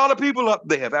a lot of people up.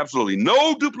 They have absolutely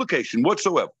no duplication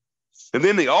whatsoever. And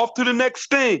then they off to the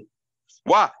next thing.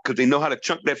 Why? Because they know how to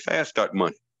chunk that fast start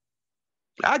money.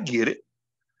 I get it.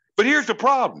 But here's the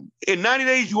problem. In 90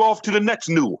 days, you off to the next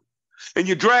new one. And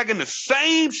you're dragging the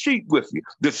same sheep with you,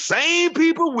 the same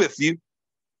people with you,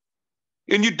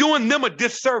 and you're doing them a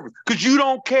disservice because you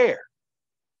don't care.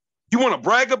 You want to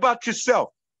brag about yourself.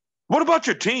 What about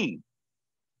your team?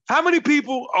 How many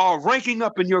people are ranking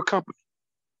up in your company?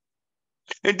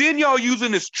 And then y'all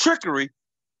using this trickery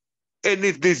and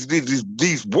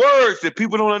these words that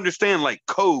people don't understand, like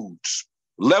codes,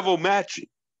 level matching.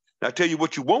 I tell you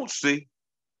what you won't see,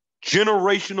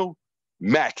 generational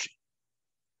matching.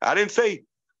 I didn't say,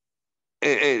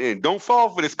 and don't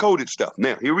fall for this coded stuff.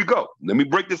 Now, here we go. Let me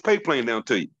break this pay plan down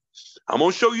to you. I'm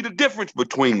going to show you the difference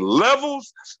between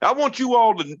levels. I want you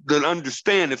all to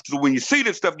understand this, so when you see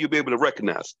this stuff, you'll be able to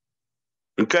recognize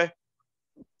it. Okay?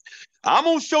 I'm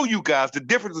going to show you guys the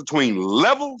difference between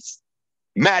levels,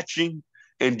 matching,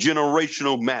 and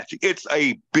generational matching. It's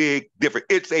a big difference.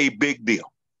 It's a big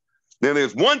deal. Now,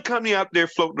 there's one company out there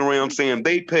floating around saying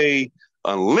they pay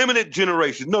unlimited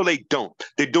generations. No, they don't.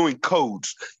 They're doing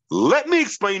codes. Let me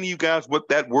explain to you guys what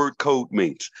that word code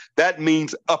means. That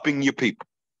means upping your people.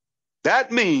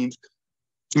 That means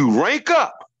to rank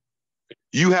up,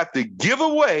 you have to give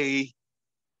away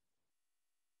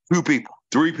 2 people,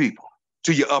 3 people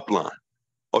to your upline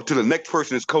or to the next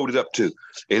person it's coded up to.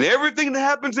 And everything that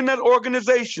happens in that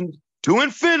organization to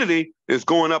infinity is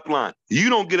going upline.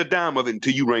 You don't get a dime of it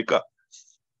until you rank up.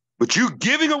 But you're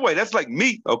giving away. That's like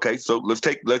me. Okay, so let's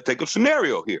take a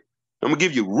scenario here. I'm going to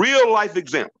give you real life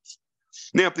examples.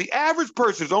 Now, if the average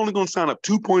person is only going to sign up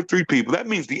 2.3 people, that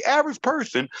means the average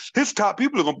person, his top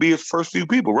people are going to be his first few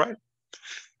people, right?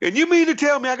 And you mean to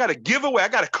tell me I got to give away, I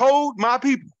got to code my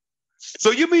people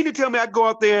So you mean to tell me I go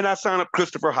out there and I sign up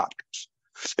Christopher Hopkins?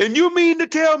 And you mean to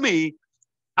tell me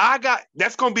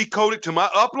that's going to be coded to my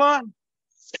upline?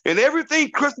 And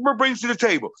everything Christopher brings to the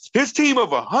table, his team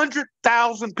of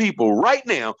 100,000 people right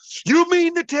now, you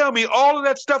mean to tell me all of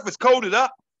that stuff is coded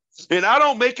up and I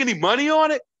don't make any money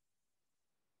on it?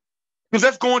 Because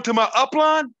that's going to my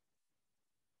upline?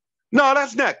 No,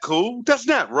 that's not cool. That's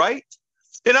not right.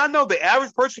 And I know the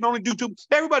average person only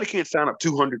everybody can't sign up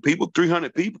 200 people,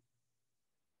 300 people.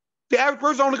 The average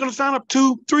person only going to sign up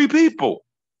 2, 3 people.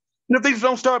 And if they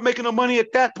don't start making the money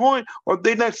at that point, or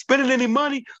they're not spending any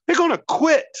money, they're going to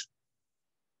quit.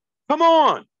 Come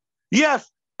on. Yes,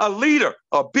 a leader,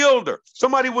 a builder,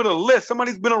 somebody with a list,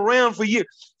 somebody's been around for years.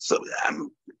 So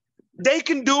they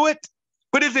can do it,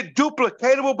 but is it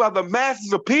duplicatable by the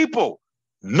masses of people?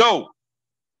 No.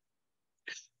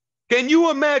 Can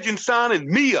you imagine signing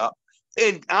me up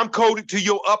and I'm coded to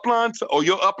your upline or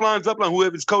your upline's upline,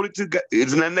 whoever's coded to,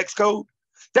 isn't that next code?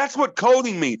 That's what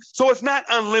coding means. So it's not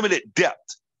unlimited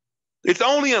depth. It's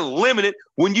only unlimited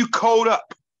when you code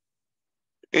up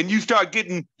and you start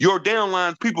getting your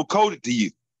downlines people coded to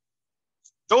you.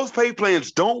 Those pay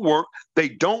plans don't work. They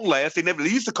don't last. They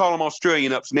used to call them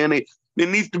Australian ups, man.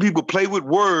 These people play with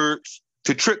words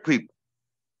to trick people.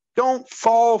 Don't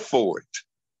fall for it.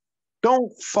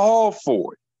 Don't fall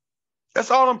for it.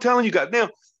 That's all I'm telling you guys. Now,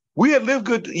 we at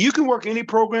LiveGood, you can work any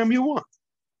program you want.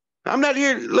 I'm not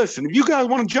here. Listen, if you guys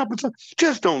want to jump into,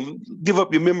 just don't give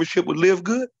up your membership with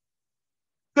LiveGood.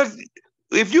 Because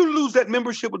if you lose that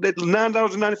membership with that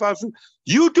 $9.95,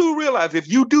 you do realize if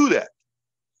you do that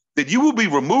you will be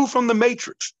removed from the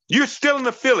matrix. You're still an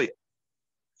affiliate.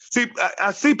 See,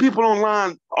 I see people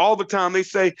online all the time. They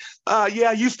say, yeah,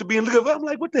 I used to be in LiveGood. I'm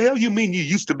like, what the hell you mean you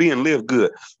used to be in LiveGood?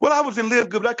 Well, I was in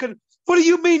LiveGood, but I couldn't. What do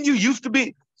you mean you used to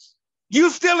be? You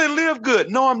still in LiveGood?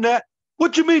 No, I'm not.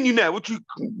 What you mean you not?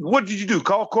 What did you do?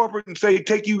 Call corporate and say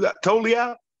take you totally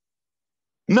out?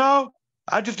 No,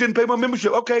 I just didn't pay my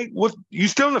membership. Okay, you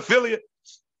still an affiliate?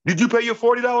 Did you pay your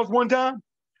 $40 one time?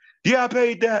 Yeah, I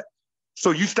paid that.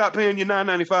 So you stopped paying your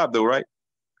 $9.95 though, right?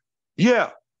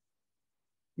 Yeah.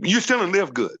 You're still in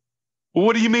LiveGood. Well,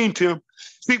 what do you mean, Tim?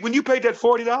 See, when you paid that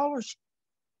 $40,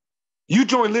 you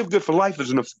joined LiveGood for life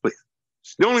as an affiliate.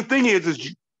 The only thing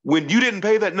is when you didn't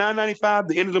pay that $9.95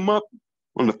 the end of the month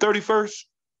on the 31st,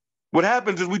 what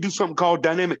happens is we do something called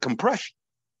dynamic compression.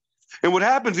 And what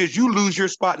happens is you lose your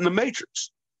spot in the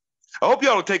matrix. I hope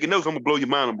y'all are taking notes. I'm going to blow your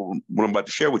mind on what I'm about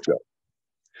to share with y'all.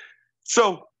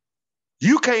 So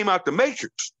you came out the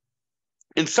matrix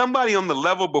and somebody on the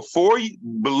level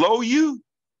below you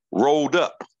rolled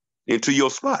up into your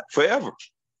spot forever.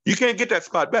 You can't get that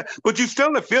spot back, but you're still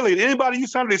an affiliate. Anybody you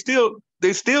sign,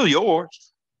 they're still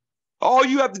yours. All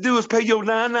you have to do is pay your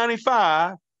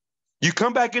 $9.95. You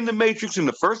come back in the matrix in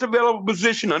the first available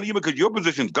position under you because your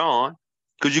position's gone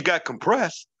because you got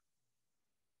compressed.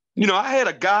 You know, I had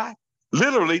a guy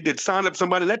literally that signed up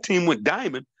somebody. That team went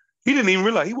diamond. He didn't even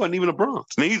realize he wasn't even a bronze.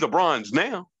 Now he's a bronze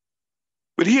now,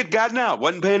 but he had gotten out,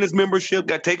 wasn't paying his membership,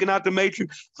 got taken out the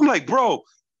matrix. I'm like, bro,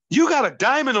 you got a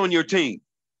diamond on your team.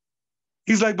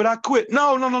 He's like, but I quit.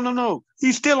 No.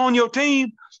 He's still on your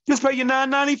team. Just pay your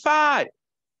 $9.95.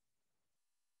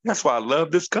 That's why I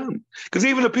love this company. Because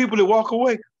even the people that walk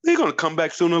away, they're going to come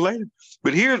back sooner or later.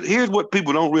 But here's what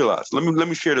people don't realize. Let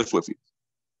me share this with you.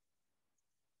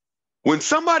 When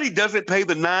somebody doesn't pay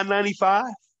the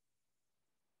 $9.95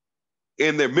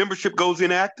 and their membership goes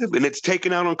inactive and it's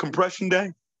taken out on compression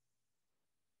day,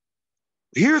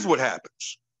 here's what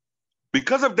happens.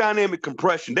 Because of dynamic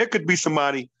compression, there could be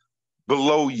somebody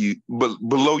below you,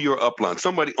 below your upline,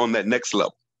 somebody on that next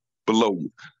level below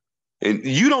you. And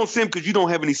you don't see them because you don't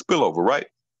have any spillover, right?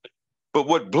 But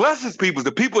what blesses people is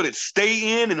the people that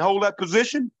stay in and hold that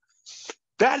position,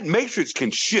 that matrix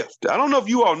can shift. I don't know if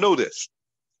you all know this.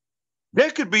 There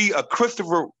could be a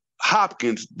Christopher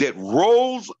Hopkins that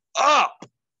rolls up,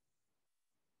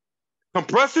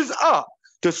 compresses up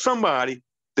to somebody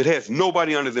that has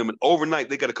nobody under them. And overnight,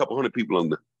 they got a couple hundred people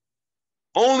under them.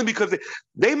 Only because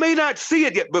they may not see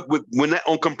it yet, but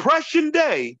on compression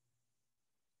day,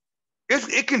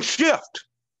 it can shift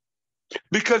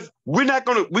because we're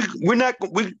going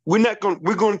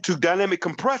to dynamic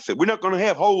compress it. We're not going to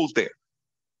have holes there.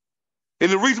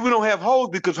 And the reason we don't have holes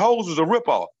because holes is a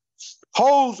ripoff.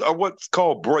 Holes are what's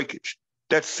called breakage.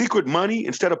 That's secret money.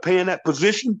 Instead of paying that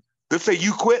position, let's say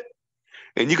you quit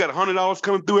and you got $100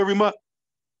 coming through every month.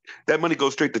 That money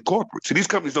goes straight to corporate. See, these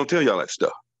companies don't tell y'all that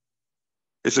stuff.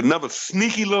 It's another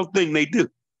sneaky little thing they do.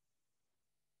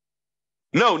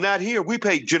 No, not here. We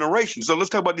pay generations. So let's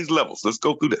talk about these levels. Let's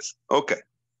go through this. Okay.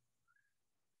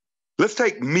 Let's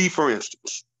take me, for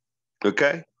instance.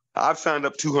 Okay. I've signed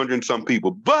up 200 and some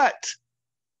people, but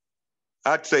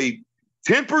I'd say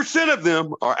 10% of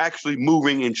them are actually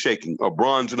moving and shaking, or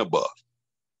bronze and above.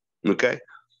 Okay.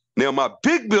 Now, my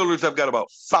big builders, I've got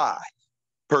about 5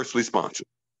 personally sponsored.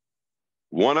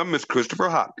 One of them is Christopher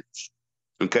Hopkins.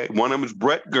 Okay. One of them is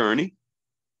Brett Gurney.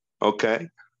 Okay.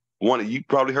 One of you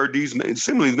probably heard these names.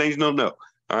 Some of these names you don't know.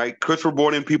 All right. Christopher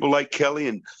brought in people like Kelly,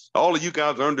 and all of you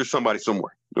guys are under somebody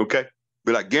somewhere. Okay.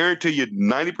 But I guarantee you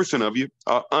 90% of you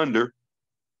are under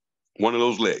one of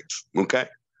those legs. Okay.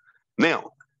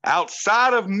 Now,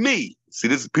 outside of me, see,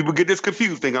 this people get this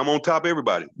confused, think I'm on top of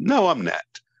everybody. No, I'm not.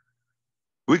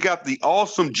 We got the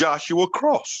awesome Joshua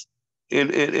Cross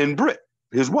and Britt,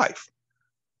 his wife.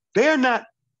 They're not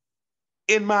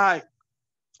in my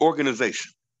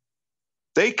organization.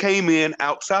 They came in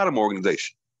outside of my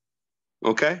organization.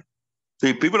 Okay?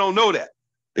 See, people don't know that.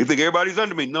 They think everybody's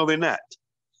under me. No, they're not.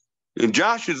 And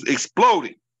Josh is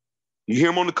exploding. You hear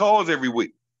him on the calls every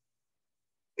week.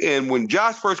 And when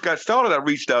Josh first got started, I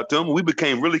reached out to him. We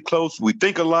became really close. We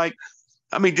think alike.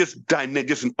 I mean, just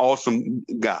an awesome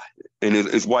guy. And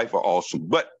his wife are awesome.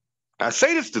 But I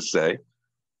say this to say,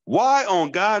 why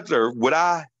on God's earth would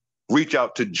I reach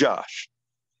out to Josh?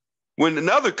 When in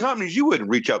other companies, you wouldn't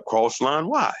reach out cross-line.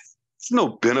 Why? There's no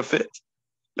benefit.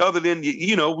 Other than,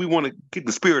 we want to get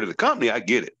the spirit of the company. I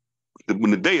get it.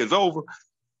 When the day is over,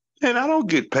 and I don't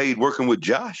get paid working with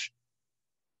Josh.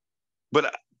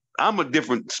 But I'm a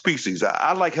different species.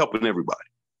 I like helping everybody.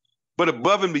 But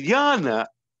above and beyond that,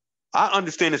 I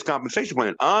understand this compensation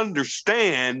plan.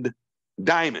 Understand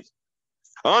Diamond.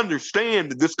 Understand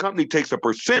that this company takes a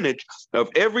percentage of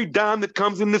every dime that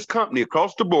comes in this company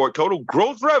across the board, total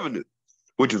gross revenue,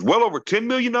 which is well over $10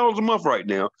 million a month right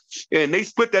now, and they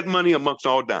split that money amongst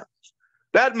all diamonds.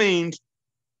 That means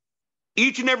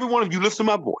each and every one of you listen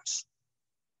to my voice.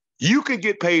 You can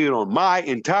get paid on my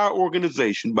entire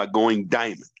organization by going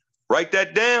diamond. Write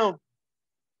that down.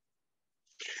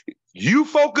 You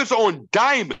focus on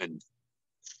diamond,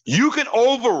 you can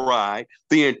override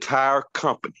the entire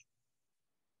company.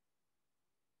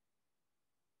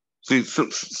 See,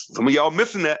 some of y'all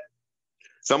missing that.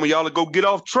 Some of y'all will go get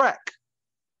off track.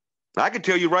 I can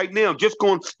tell you right now, just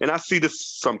going, and I see this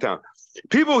sometimes.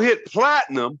 People hit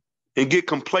platinum and get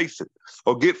complacent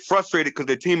or get frustrated because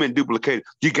their team ain't duplicated.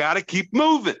 You got to keep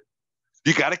moving.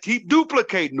 You got to keep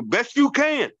duplicating the best you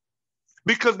can.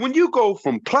 Because when you go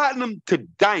from platinum to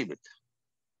diamond,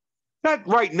 that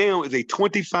right now is a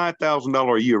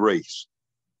 $25,000 a year raise.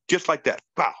 Just like that.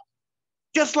 Wow.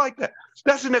 Just like that.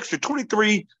 That's an extra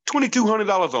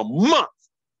 $2,200 a month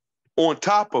on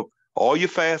top of all your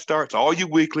fast starts, all your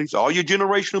weeklies, all your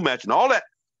generational matching, all that.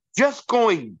 Just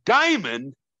going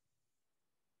diamond,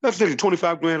 that's nearly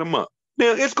 25 grand a month.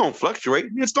 Now, it's going to fluctuate.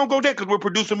 It's going to go down because we're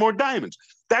producing more diamonds.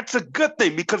 That's a good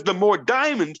thing because the more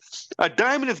diamonds, a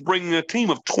diamond is bringing a team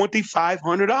of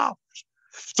 $2,500.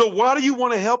 So why do you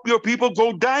want to help your people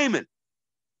go diamond?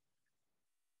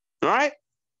 All right?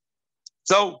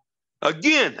 So,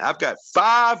 again, I've got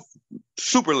 5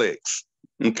 super legs,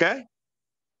 okay?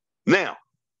 Now,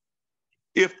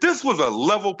 if this was a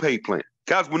level pay plan,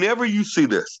 guys, whenever you see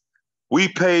this, we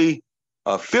pay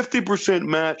a 50%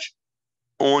 match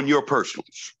on your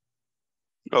personals.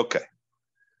 Okay.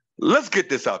 Let's get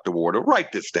this out the water.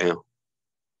 Write this down.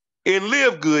 In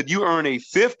LiveGood, you earn a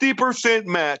 50%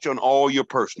 match on all your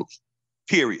personals.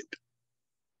 Period.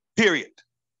 Period.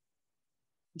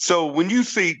 So when you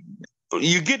see,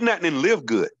 you're getting that in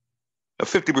LiveGood, a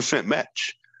 50%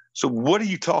 match. So what are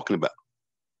you talking about?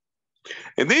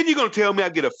 And then you're going to tell me I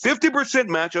get a 50%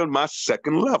 match on my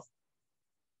second level.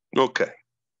 Okay.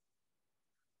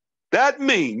 That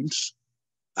means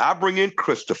I bring in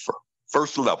Christopher,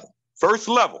 first level. First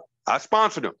level. I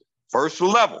sponsored him. First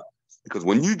level. Because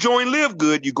when you join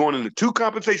LiveGood, you're going into 2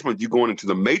 compensation plans. You're going into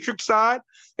the matrix side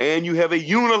and you have a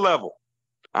unilevel.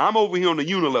 I'm over here on the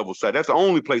unilevel side. That's the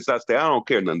only place I stay. I don't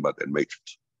care nothing about that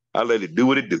matrix. I let it do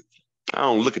what it do. I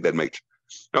don't look at that matrix.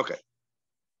 Okay.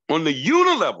 On the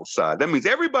unilevel side, that means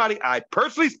everybody I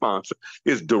personally sponsor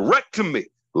is direct to me,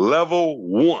 level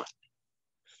 1.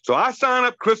 So I sign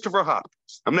up Christopher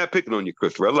Hopkins. I'm not picking on you,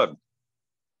 Christopher. I love you.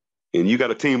 And you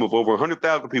got a team of over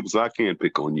 100,000 people, so I can't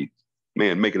pick on you.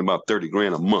 Man, making about 30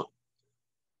 grand a month.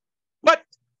 But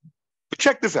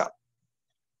check this out.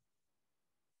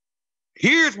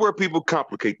 Here's where people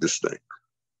complicate this thing.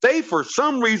 They, for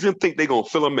some reason, think they're going to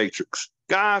fill a matrix.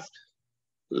 Guys,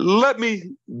 let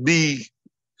me be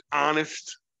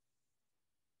honest.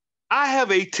 I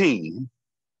have a team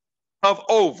of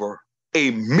over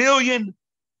 1 million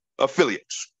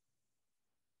affiliates.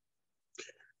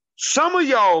 Some of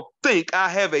y'all think I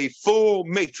have a full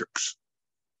matrix.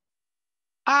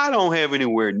 I don't have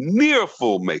anywhere near a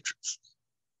full matrix.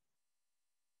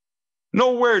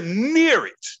 Nowhere near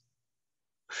it.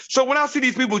 So when I see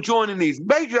these people joining these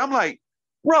matrix, I'm like,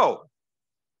 bro,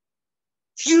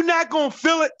 you're not going to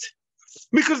feel it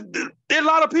because there are a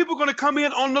lot of people going to come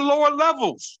in on the lower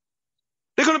levels.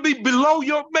 They're going to be below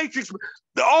your matrix.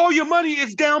 All your money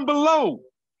is down below.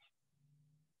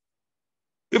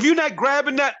 If you're not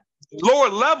grabbing that lower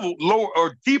level, lower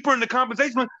or deeper in the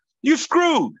compensation, you're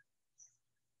screwed.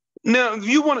 Now, if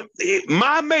you want to,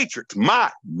 my matrix,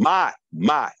 I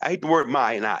hate the word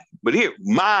my and I, but here,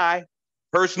 my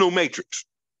personal matrix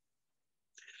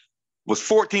was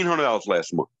 $1,400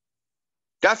 last month.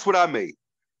 That's what I made.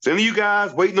 Some of you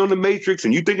guys waiting on the matrix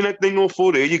and you thinking that thing on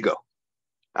full, there you go.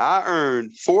 I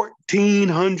earned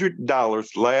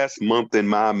 $1,400 last month in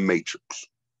my matrix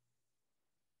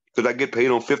because I get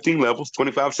paid on 15 levels,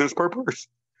 25 cents per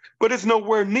person. But it's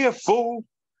nowhere near full.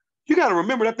 You got to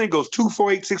remember that thing goes 2,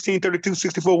 4, 8, 16, 32,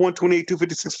 64, 128,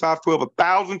 256, 512,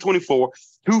 1,024,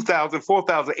 2,000,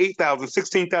 4,000, 8,000,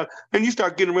 16,000. And you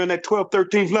start getting around that 12th,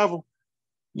 13th level.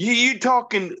 You're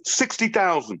talking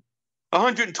 60,000,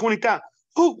 120,000.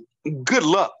 Who? Good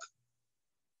luck.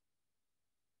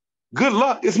 Good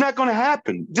luck. It's not going to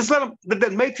happen. Just let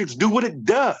that matrix do what it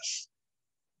does.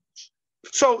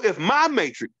 So if my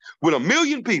matrix with 1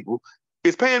 million people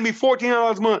is paying me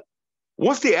 $1,400 a month,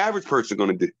 what's the average person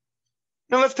going to do?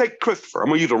 Now let's take Christopher. I'm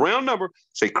going to use a round number.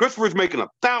 Say Christopher is making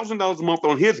 $1,000 a month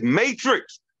on his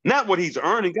matrix. Not what he's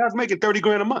earning. Guy's making 30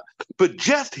 grand a month. But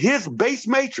just his base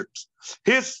matrix,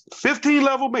 his 15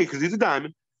 level matrix, he's a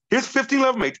diamond, his 15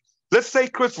 level matrix. Let's say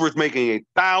Christopher is making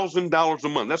 $1,000 a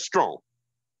month. That's strong.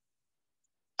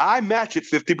 I match it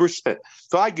 50%.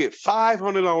 So I get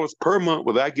 $500 per month,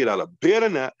 whether I get out of bed or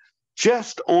not,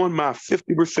 just on my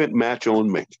 50% match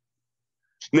on matrix.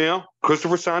 Now,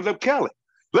 Christopher signs up Kelly.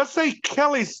 Let's say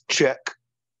Kelly's check,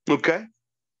 okay?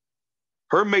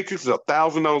 Her matrix is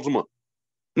 $1,000 a month.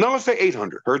 Now let's say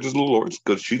 $800. Hers is a little lower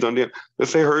because she's on there.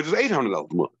 Let's say hers is $800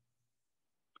 a month.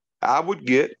 I would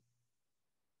get,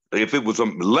 if it was a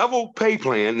level pay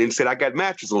plan and said I got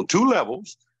matches on 2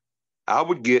 levels, I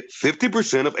would get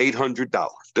 50% of $800.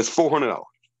 That's $400.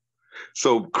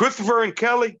 So Christopher and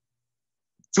Kelly,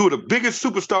 2 of the biggest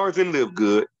superstars in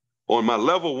LiveGood, on my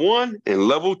level 1 and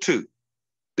level 2.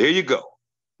 There you go.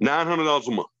 $900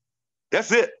 a month.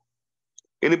 That's it.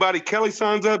 Anybody Kelly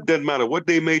signs up, doesn't matter what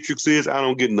their matrix is, I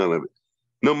don't get none of it.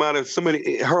 No matter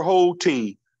somebody, her whole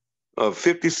team of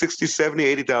 50, 60, 70,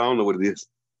 80, I don't know what it is.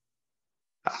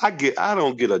 I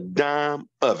don't get a dime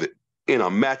of it in a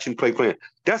matching play plan.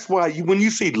 That's why when you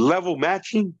see level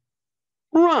matching,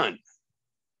 run.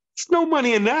 There's no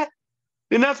money in that.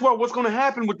 And that's why what's going to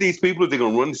happen with these people is they're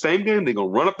going to run the same game. They're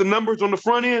going to run up the numbers on the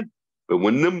front end. But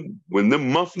when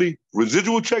them monthly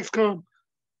residual checks come,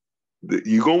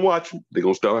 you're going to watch them. They're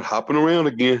going to start hopping around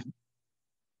again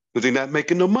because they're not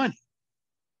making no money.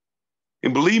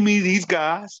 And believe me, these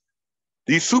guys,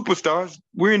 these superstars,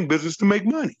 we're in business to make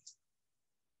money.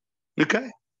 Okay?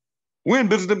 We're in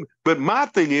business but my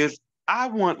thing is, I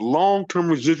want long-term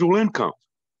residual income.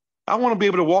 I want to be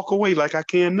able to walk away like I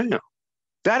can now.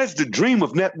 That is the dream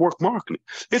of network marketing.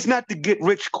 It's not to get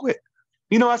rich quick.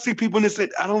 You know, I see people in this,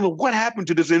 I don't know what happened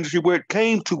to this industry where it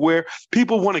came to where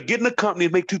people want to get in a company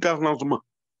and make $2,000 a month.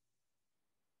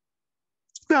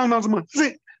 $2,000 a month.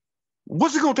 See,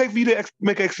 what's it going to take for you to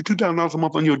make an extra $2,000 a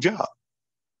month on your job?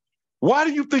 Why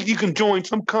do you think you can join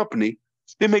some company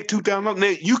and make $2,000? Now,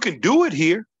 you can do it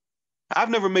here. I've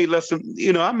never made less than,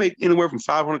 I make anywhere from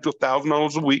 $500 to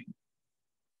 $1,000 a week,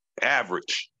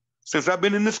 average, since I've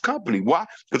been in this company. Why?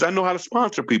 Because I know how to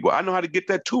sponsor people. I know how to get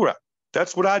that tour out.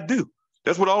 That's what I do.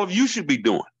 That's what all of you should be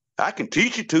doing. I can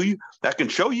teach it to you. I can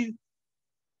show you.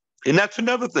 And that's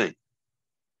another thing.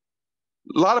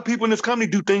 A lot of people in this company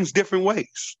do things different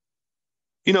ways.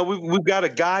 We've got a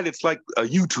guy that's like a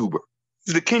YouTuber.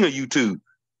 He's the king of YouTube.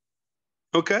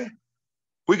 Okay?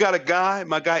 We got a guy,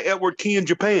 my guy Edward Key in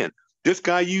Japan. This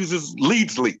guy uses Lead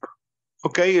Sleep.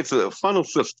 Okay? It's a funnel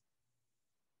system.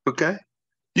 Okay?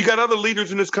 You got other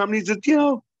leaders in this company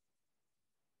that,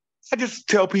 I just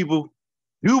tell people,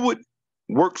 do what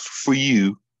works for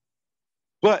you,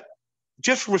 but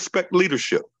just respect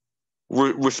leadership.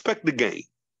 Respect the game.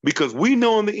 Because we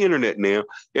know on the internet now,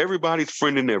 everybody's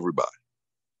friending everybody.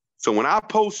 So when I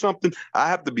post something, I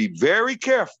have to be very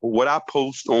careful what I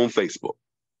post on Facebook.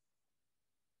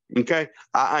 Okay?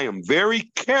 I am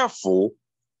very careful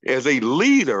as a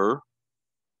leader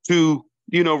to,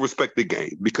 respect the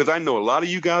game. Because I know a lot of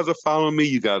you guys are following me.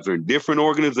 You guys are in different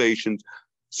organizations.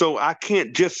 So I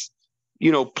can't just,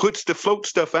 float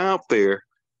stuff out there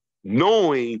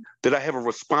knowing that I have a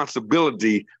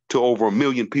responsibility to over 1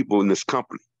 million people in this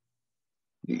company.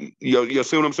 You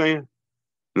see what I'm saying? And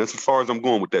that's as far as I'm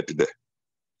going with that today.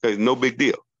 There's no big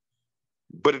deal.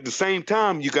 But at the same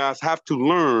time, you guys have to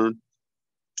learn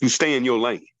to stay in your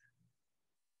lane.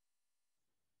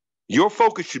 Your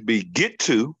focus should be get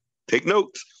to, take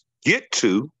notes, get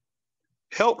to,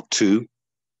 help to,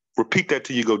 repeat that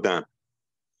till you go down.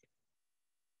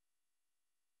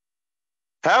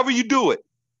 However you do it,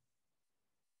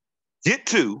 get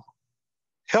to,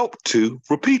 help to,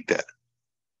 repeat that.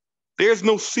 There's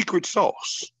no secret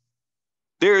sauce.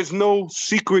 There is no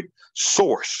secret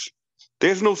source.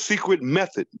 There's no secret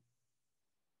method.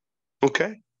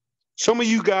 Okay? Some of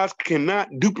you guys cannot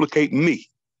duplicate me.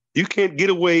 You can't get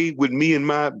away with me and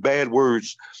my bad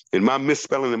words and my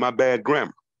misspelling and my bad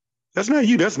grammar. That's not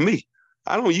you, that's me.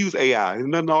 I don't use AI. There's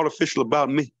nothing artificial about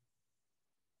me.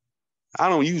 I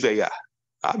don't use AI.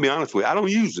 I'll be honest with you. I don't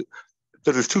use it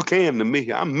because it's too canned to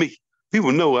me. I'm me.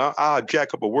 People know I'll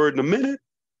jack up a word in a minute.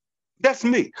 That's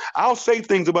me. I'll say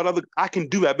things about other. I can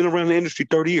do that. I've been around the industry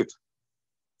 30 years.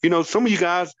 You know, some of you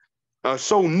guys are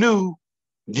so new,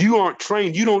 you aren't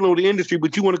trained. You don't know the industry,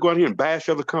 but you want to go out here and bash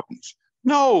other companies.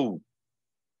 No.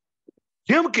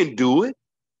 Jim can do it.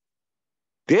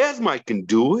 Des Mike can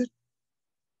do it.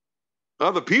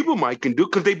 Other people might can do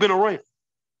it because they've been around.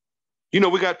 You know,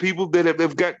 we got people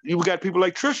that we got people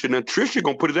like Trisha. Now, Trisha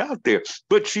going to put it out there,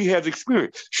 but she has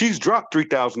experience. She's dropped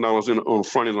 $3,000 on the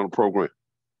front end on a program.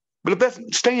 But that's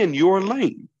stay in your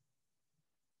lane.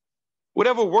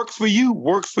 Whatever works for you,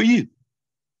 works for you.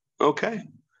 Okay?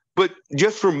 But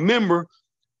just remember,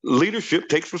 leadership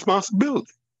takes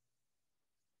responsibility.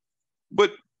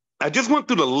 But I just went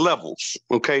through the levels,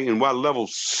 okay, and why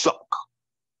levels suck.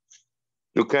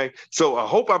 Okay? So I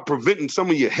hope I'm preventing some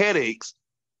of your headaches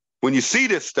when you see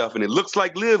this stuff and it looks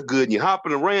like LiveGood and you're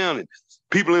hopping around and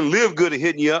people in LiveGood are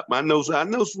hitting you up. I know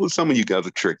some of you guys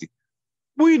are tricky.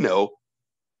 We know.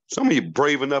 Some of you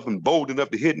brave enough and bold enough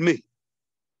to hit me.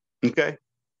 Okay?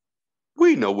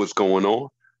 We know what's going on.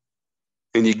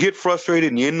 And you get frustrated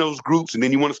and you're in those groups and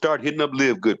then you want to start hitting up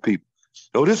LiveGood people.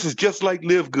 Oh, this is just like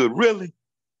LiveGood. Really?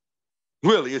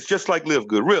 Really? It's just like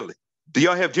LiveGood. Really? Do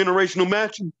y'all have generational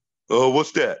matching? Oh,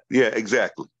 what's that? Yeah,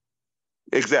 exactly.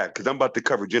 Exactly, because I'm about to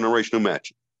cover generational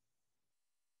matching.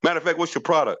 Matter of fact, what's your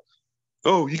product?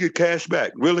 Oh, you get cash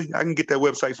back. Really? I can get that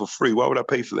website for free. Why would I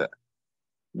pay for that?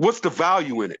 What's the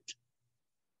value in it?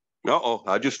 Uh-oh,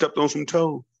 I just stepped on some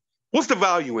toes. What's the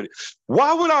value in it?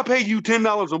 Why would I pay you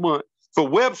 $10 a month for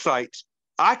websites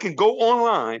I can go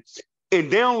online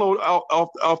and download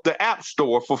off the App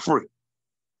Store for free?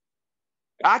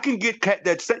 I can get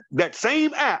that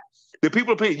same app that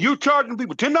people are paying. You're charging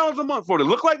people $10 a month for to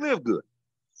look like LiveGood.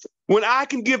 When I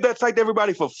can give that site to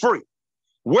everybody for free,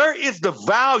 where is the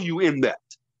value in that?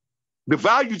 The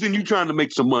value is in you trying to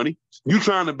make some money. You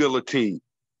trying to build a team.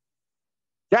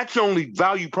 That's your only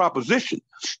value proposition.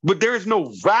 But there is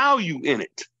no value in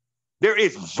it. There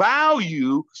is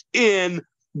value in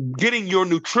getting your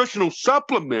nutritional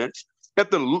supplements at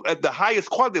the highest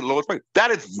quality, the lowest price.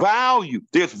 That is value.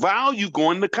 There's value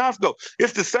going to Costco.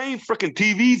 It's the same freaking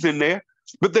TVs in there,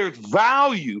 but there's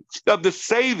value of the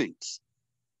savings.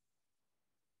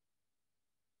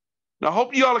 I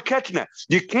hope you all are catching that.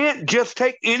 You can't just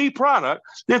take any product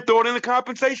and throw it in a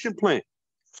compensation plan.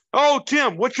 Oh,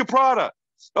 Tim, what's your product?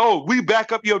 Oh, we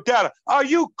back up your data. Are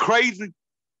you crazy?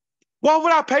 Why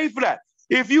would I pay for that?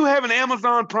 If you have an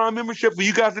Amazon Prime membership, for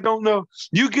you guys that don't know,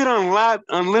 you get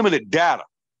unlimited data.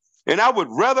 And I would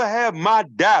rather have my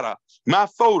data, my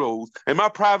photos, and my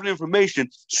private information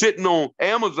sitting on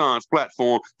Amazon's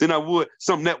platform than I would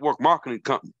some network marketing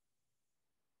company.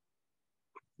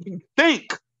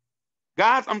 Think.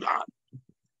 Guys, I'm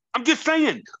just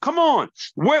saying, come on.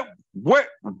 Where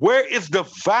is the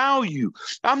value?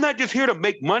 I'm not just here to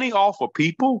make money off of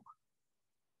people.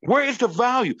 Where is the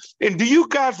value? And do you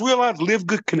guys realize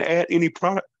LiveGood can add any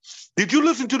product? Did you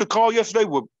listen to the call yesterday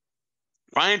where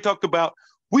Ryan talked about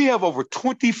we have over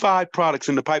 25 products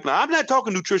in the pipeline? I'm not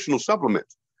talking nutritional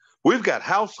supplements. We've got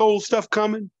household stuff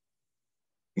coming.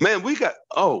 Man, we got,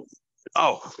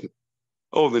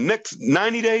 the next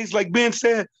 90 days, like Ben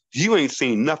said, you ain't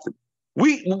seen nothing.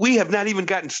 We have not even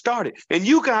gotten started. And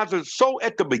you guys are so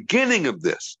at the beginning of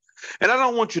this. And I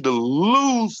don't want you to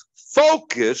lose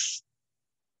focus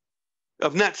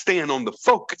of not staying on the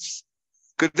focus,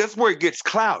 because that's where it gets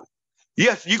cloudy.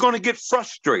 Yes, you're going to get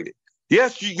frustrated.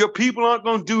 Yes, your people aren't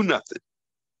going to do nothing.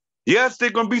 Yes, there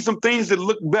are going to be some things that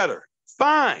look better.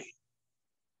 Fine.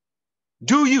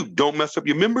 Do you? Don't mess up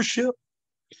your membership.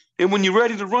 And when you're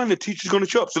ready to run, the teacher's going to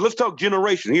show up. So let's talk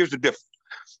generation. Here's the difference.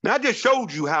 Now, I just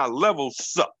showed you how levels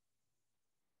suck.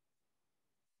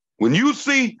 When you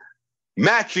see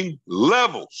matching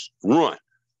levels run,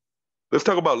 let's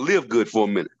talk about LiveGood for a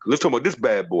minute. Let's talk about this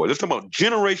bad boy. Let's talk about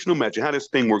generational matching, how this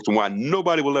thing works and why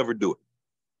nobody will ever do it.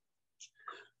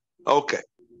 Okay.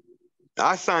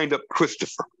 I signed up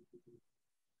Christopher.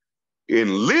 In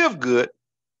LiveGood,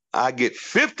 I get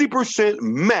 50%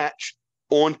 match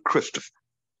on Christopher.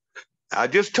 I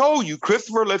just told you,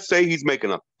 Christopher, let's say he's making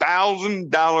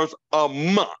 $1,000 a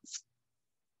month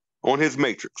on his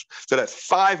matrix. So that's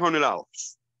 $500.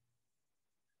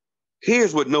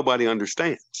 Here's what nobody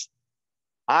understands.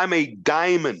 I'm a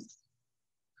diamond.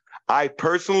 I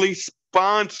personally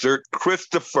sponsored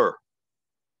Christopher.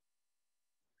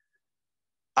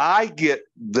 I get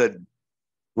the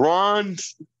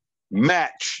bronze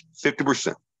match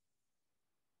 50%.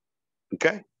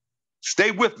 Okay? Stay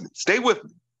with me. Stay with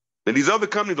me. And these other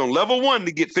companies on level 1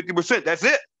 to get 50%. That's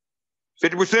it.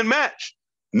 50% match.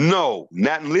 No,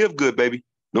 not in LiveGood, baby.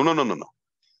 No.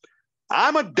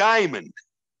 I'm a diamond.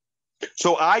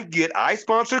 So I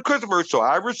sponsored Christopher, so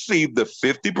I received the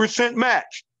 50%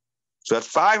 match. So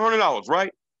that's $500,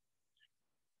 right?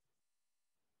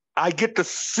 I get the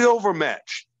silver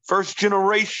match, first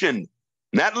generation,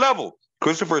 not level.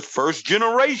 Christopher's first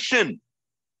generation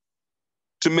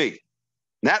to me,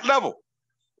 not level.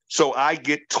 So I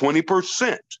get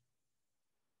 20%.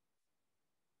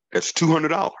 That's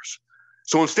 $200.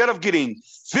 So instead of getting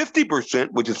 50%,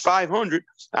 which is 500,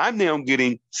 I'm now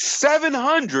getting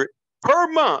 700 per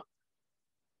month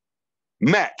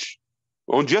match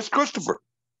on just Christopher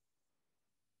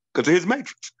because of his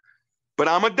matrix. But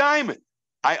I'm a diamond.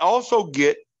 I also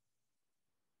get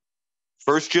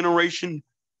first generation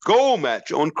gold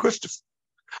match on Christopher.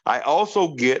 I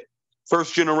also get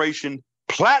first generation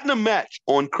platinum match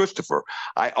on Christopher.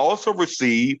 I also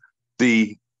receive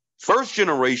the first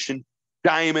generation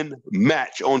diamond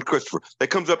match on Christopher. That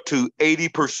comes up to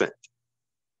 80%.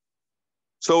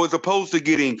 So as opposed to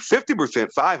getting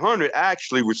 50%, 500, I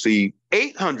actually receive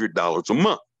 $800 a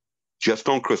month just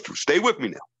on Christopher. Stay with me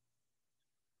now.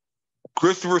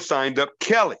 Christopher signed up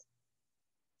Kelly.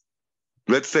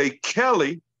 Let's say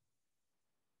Kelly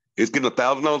is getting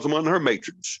 $1,000 a month in her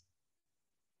matrix.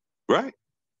 Right?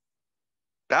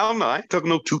 I ain't talking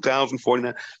no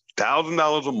 $2,049,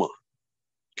 $1,000 a month.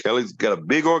 Kelly's got a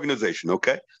big organization,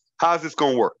 okay? How's this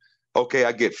going to work? Okay,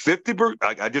 I get 50%.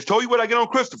 I just told you what I get on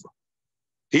Christopher.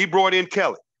 He brought in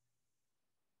Kelly.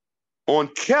 On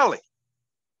Kelly,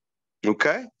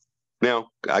 okay? Now,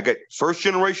 I got first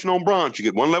generation on bronze. You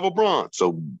get one level bronze.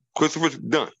 So Christopher's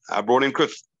done. I brought in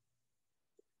Christopher.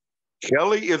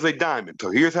 Kelly is a diamond.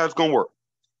 So here's how it's going to work.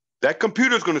 That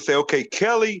computer is going to say, okay,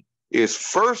 Kelly is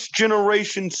first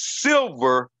generation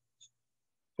silver.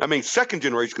 Second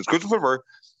generation, because Christopher first.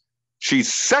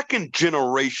 She's second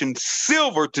generation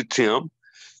silver to Tim.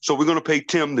 So we're going to pay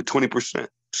Tim the 20%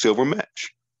 silver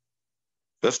match.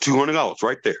 That's $200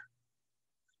 right there.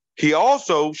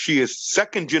 She is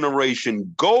second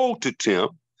generation gold to Tim.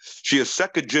 She is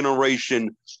second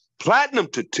generation platinum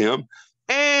to Tim.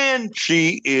 And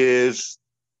she is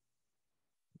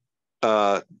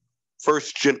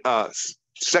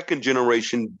second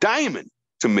generation diamond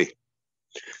to me.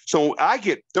 So I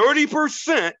get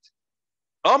 30%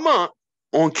 a month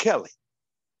on Kelly.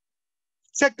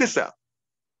 Check this out.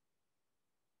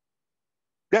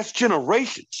 That's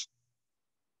generations.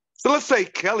 So let's say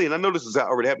Kelly, and I know this is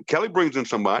already happened. Kelly brings in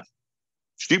somebody.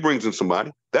 She brings in somebody.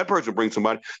 That person brings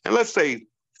somebody. And let's say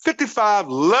 55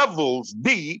 levels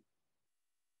deep.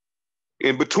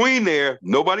 In between there,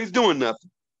 nobody's doing nothing.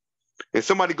 And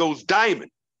somebody goes diamond.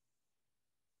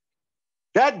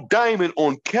 That diamond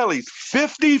on Kelly's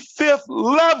 55th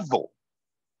level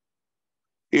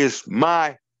is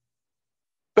my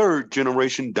third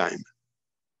generation diamond.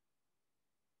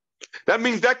 That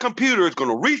means that computer is going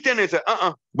to reach down there and say,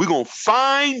 we're going to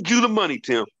find you the money,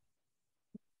 Tim.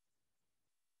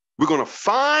 We're going to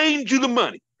find you the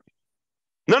money.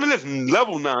 None of this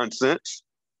level nonsense.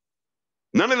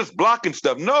 None of this blocking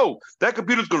stuff. No, that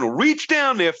computer's going to reach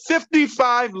down there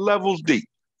 55 levels deep.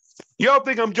 Y'all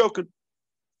think I'm joking?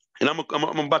 And I'm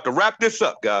about to wrap this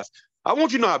up, guys. I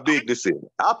want you to know how big this is.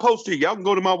 I'll post it. Y'all can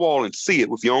go to my wall and see it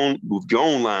with your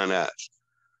own line eyes.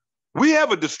 We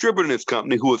have a distributor in this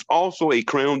company who is also a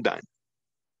crown diamond.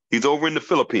 He's over in the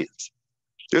Philippines.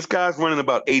 This guy's running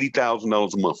about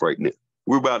 $80,000 a month right now.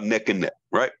 We're about neck and neck,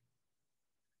 right?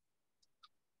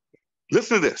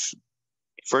 Listen to this.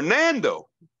 Fernando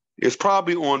is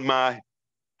probably on my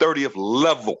 30th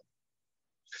level.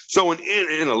 So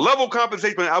in a level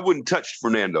compensation, I wouldn't touch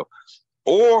Fernando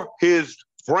or his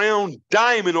brown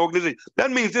diamond organization.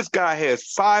 That means this guy has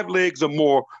 5 legs or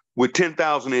more with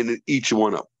 10,000 in each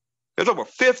one of them. There's over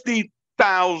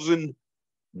 50,000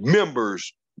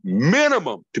 members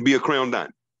minimum to be a Crown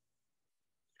Diamond.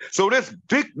 So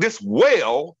this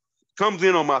well comes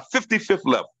in on my 55th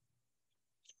level.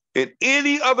 In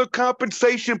any other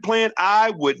compensation plan,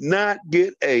 I would not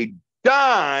get a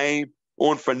dime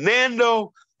on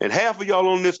Fernando, and half of y'all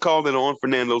on this call that are on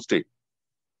Fernando's team.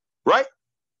 Right?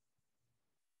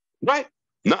 Right?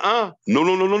 Nuh-uh.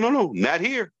 No. Not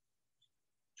here.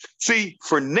 See,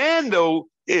 Fernando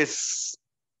is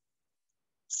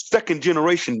second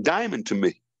generation diamond to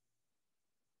me.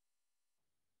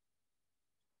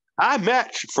 I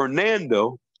match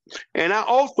Fernando, and I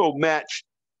also match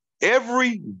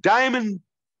every diamond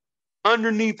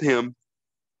underneath him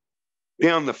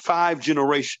down to 5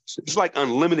 generations. It's like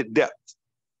unlimited depth.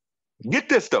 Get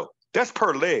this, though. That's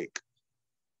per leg.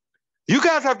 You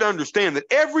guys have to understand that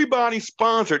everybody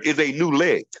sponsored is a new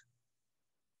leg.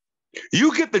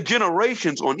 You get the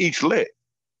generations on each leg.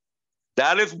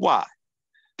 That is why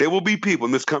there will be people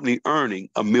in this company earning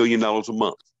 $1 million a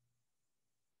month.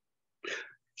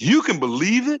 You can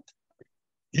believe it.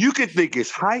 You can think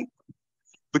it's hype.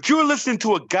 But you're listening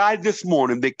to a guy this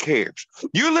morning that cares.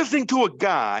 You're listening to a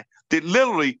guy that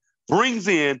literally brings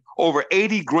in over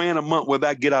 80 grand a month whether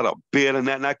I get out of bed and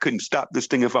that, and I couldn't stop this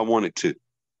thing if I wanted to.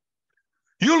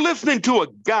 You're listening to a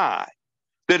guy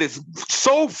that is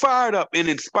so fired up and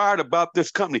inspired about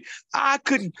this company. I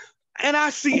couldn't, and I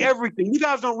see everything. You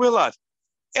guys don't realize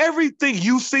everything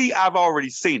you see, I've already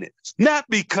seen it. Not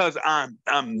because I'm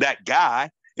that guy.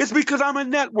 It's because I'm a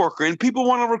networker and people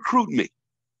want to recruit me.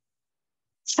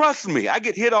 Trust me, I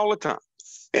get hit all the time.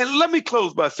 And let me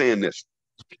close by saying this.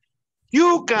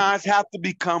 You guys have to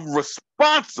become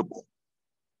responsible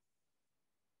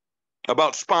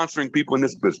about sponsoring people in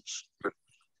this business.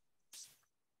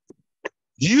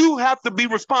 You have to be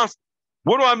responsible.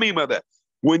 What do I mean by that?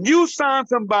 When you sign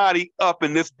somebody up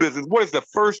in this business, what is the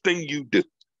first thing you do?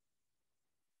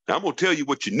 Now, I'm going to tell you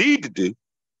what you need to do,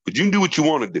 but you can do what you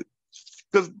want to do.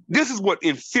 Because this is what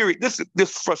infuriates,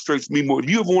 this frustrates me more.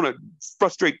 You ever want to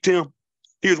frustrate Tim?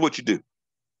 Here's what you do.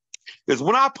 Is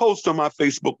when I post on my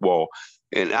Facebook wall,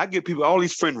 and I get people all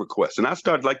these friend requests, and I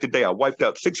started like today, I wiped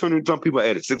out 600 and some people, I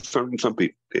added 600 and some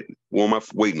people on my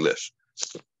waiting list.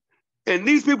 And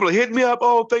these people are hitting me up,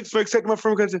 oh, thanks for accepting my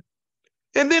friend request.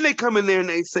 And then they come in there and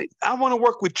they say, I want to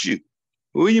work with you.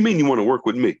 What do you mean you want to work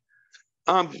with me?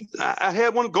 I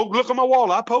had one, go look on my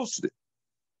wall, I posted it.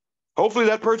 Hopefully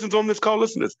that person's on this call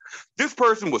listening to this. This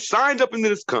person was signed up into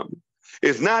this company,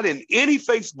 is not in any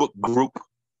Facebook group,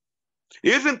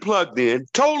 isn't plugged in,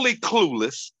 totally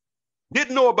clueless,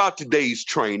 didn't know about today's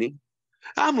training.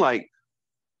 I'm like,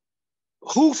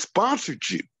 who sponsored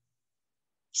you?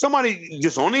 Somebody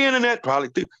just on the internet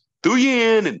probably threw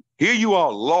you in, and here you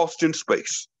are lost in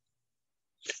space.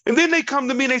 And then they come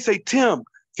to me and they say, Tim,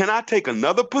 can I take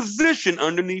another position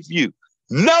underneath you?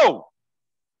 No.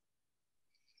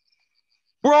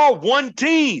 We're all one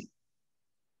team.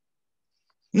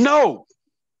 No.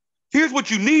 Here's what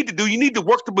you need to do. You need to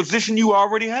work the position you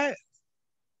already have.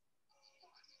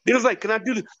 It was like, can I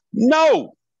do this?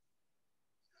 No.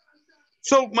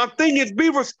 So my thing is,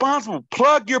 be responsible.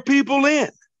 Plug your people in.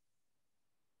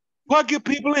 Plug your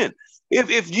people in.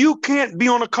 If you can't be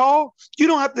on a call, you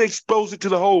don't have to expose it to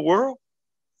the whole world.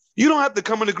 You don't have to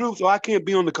come in the group. So I can't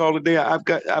be on the call today. I've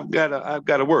got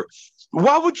to work.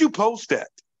 Why would you post that?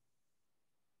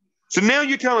 So now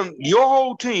you're telling your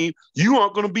whole team you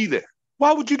aren't going to be there.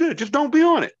 Why would you do it? Just don't be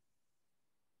on it.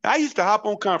 I used to hop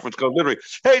on conference calls literally.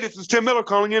 Hey, this is Tim Miller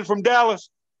calling in from Dallas.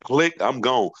 Click, I'm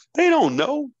gone. They don't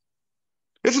know.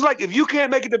 This is like if you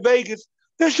can't make it to Vegas,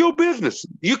 that's your business.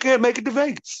 You can't make it to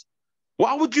Vegas.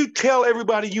 Why would you tell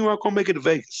everybody you aren't going to make it to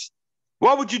Vegas?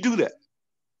 Why would you do that?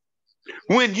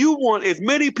 When you want as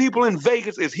many people in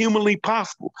Vegas as humanly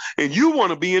possible, and you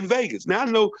want to be in Vegas. Now, I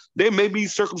know there may be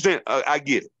circumstances. I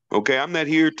get it. Okay, I'm not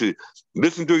here to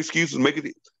listen to excuses. Make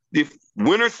it. If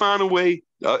winners find a way,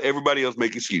 everybody else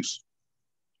make excuses.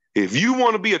 If you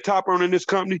want to be a top earner in this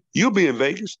company, you'll be in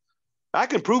Vegas. I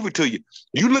can prove it to you.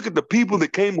 You look at the people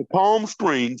that came to Palm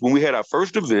Springs when we had our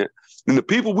first event, and the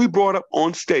people we brought up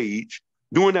on stage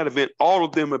during that event, all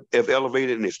of them have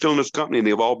elevated, and they're still in this company, and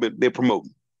they're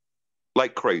promoting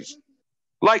like crazy,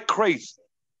 like crazy.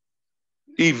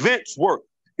 Events work.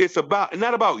 It's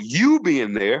not about you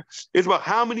being there. It's about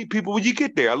how many people will you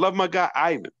get there. I love my guy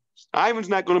Ivan. Ivan's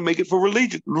not going to make it for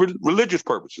religious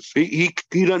purposes. He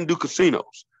doesn't do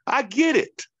casinos. I get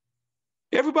it.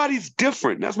 Everybody's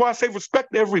different. That's why I say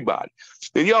respect everybody.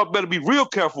 And y'all better be real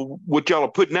careful what y'all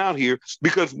are putting out here,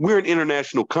 because we're an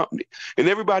international company and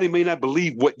everybody may not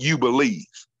believe what you believe.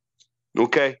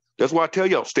 Okay? That's why I tell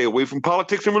y'all, stay away from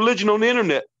politics and religion on the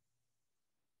internet.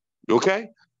 Okay?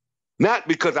 Not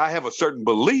because I have a certain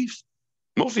belief.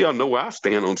 Most of y'all know where I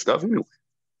stand on stuff anyway.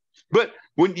 But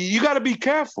when you got to be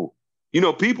careful.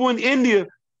 People in India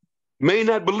may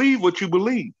not believe what you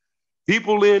believe.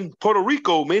 People in Puerto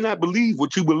Rico may not believe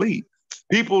what you believe.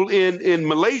 People in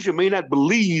Malaysia may not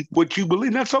believe what you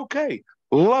believe. That's okay.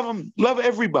 Love them. Love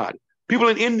everybody. People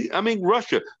in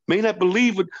Russia may not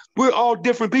believe it. We're all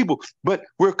different people, but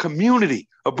we're a community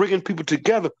of bringing people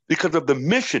together because of the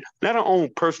mission, not our own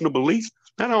personal beliefs,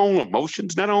 not our own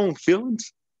emotions, not our own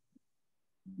feelings.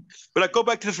 But I go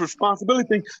back to this responsibility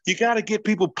thing. You got to get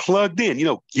people plugged in,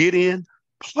 get in,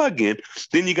 plug in,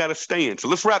 then you got to stay in. So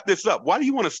let's wrap this up. Why do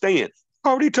you want to stay in? I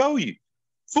already told you.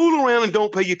 Fool around and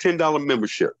don't pay your $10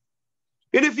 membership.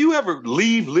 And if you ever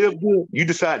leave LiveGood, you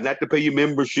decide not to pay your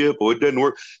membership or it doesn't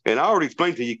work. And I already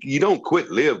explained to you, you don't quit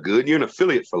LiveGood. You're an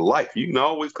affiliate for life. You can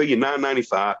always pay your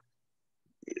 $9.95.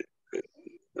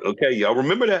 Okay, y'all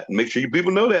remember that. Make sure you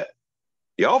people know that.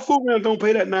 Y'all fool around, don't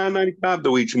pay that $9.95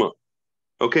 though each month.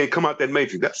 Okay, come out that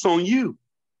matrix. That's on you.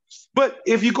 But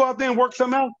if you go out there and work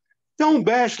something out, don't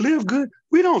bash LiveGood.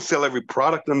 We don't sell every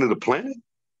product under the planet.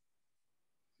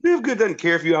 LiveGood doesn't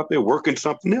care if you're out there working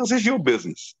something else. It's your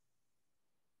business.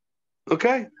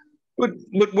 Okay? But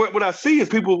what I see is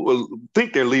people will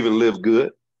think they're leaving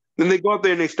LiveGood. Then they go out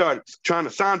there and they start trying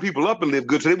to sign people up in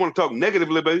LiveGood. So they want to talk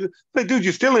negatively about it. Like, dude,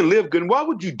 you're still in LiveGood. Why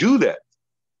would you do that?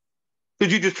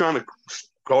 Because you're just trying to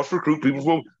cross-recruit people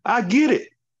from. I get it.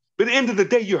 But at the end of the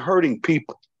day, you're hurting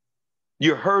people.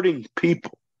 You're hurting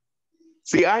people.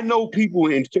 See, I know people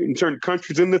in certain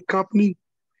countries in this company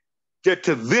that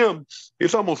to them,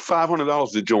 it's almost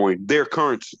 $500 to join their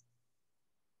currency.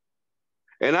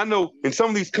 And I know in some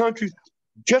of these countries,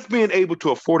 just being able to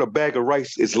afford a bag of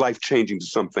rice is life-changing to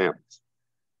some families.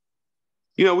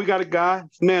 We got a guy,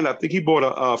 man, I think he bought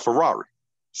a Ferrari.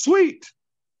 Sweet.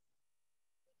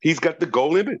 He's got the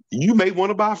gold limit. You may want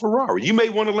to buy a Ferrari. You may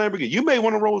want a Lamborghini. You may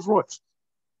want a Rolls Royce.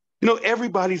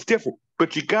 Everybody's different.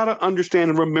 But you got to understand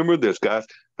and remember this, guys.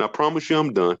 And I promise you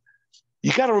I'm done.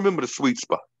 You got to remember the sweet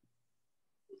spot.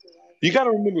 You got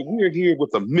to remember we're here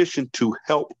with a mission to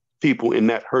help people and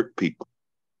not hurt people.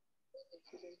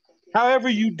 However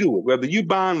you do it, whether you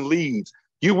buying leads,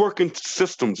 you working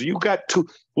systems, you got to,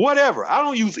 whatever. I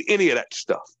don't use any of that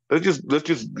stuff. Let's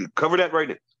just cover that right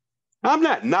now. I'm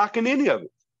not knocking any of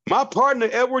it. My partner,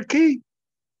 Edward Key,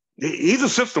 he's a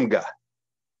system guy.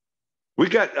 We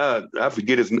got, I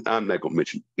forget his name. I'm not going to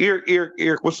mention.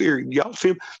 Eric, what's Eric? Y'all see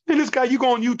him? Man, this guy, you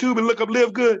go on YouTube and look up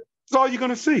LiveGood. That's all you're going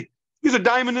to see. He's a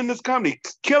diamond in this company,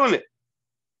 killing it.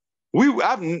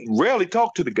 I've rarely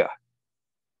talked to the guy.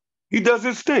 He does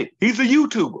his thing. He's a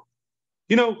YouTuber.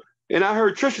 And I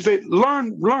heard Trisha say,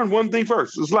 learn one thing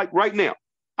first. It's like right now,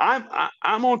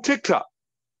 I'm on TikTok.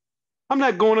 I'm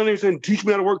not going on there saying, teach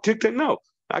me how to work TikTok. No,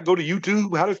 I go to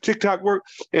YouTube. How does TikTok work?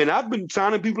 And I've been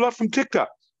signing people up from TikTok.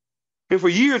 And for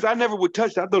years, I never would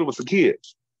touch it. I thought it was for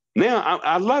kids. Now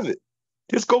I love it.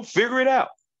 Just go figure it out.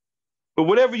 But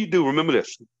whatever you do, remember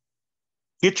this.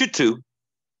 Get your to,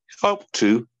 help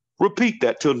to, repeat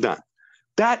that till done.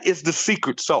 That is the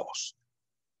secret sauce.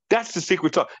 That's the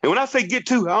secret sauce. And when I say get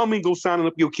to, I don't mean go signing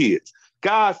up your kids.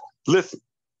 Guys, listen.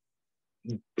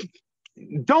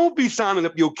 Don't be signing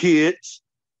up your kids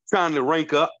trying to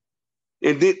rank up.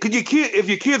 And then, if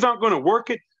your kids aren't going to work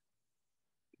it,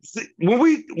 when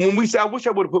we say, I wish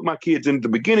I would have put my kids in at the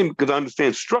beginning because I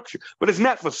understand structure, but it's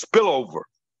not for spillover.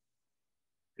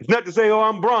 It's not to say, oh,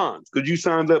 I'm bronze because you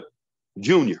signed up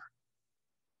junior.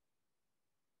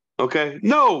 Okay?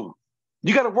 No,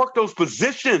 you got to work those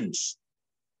positions.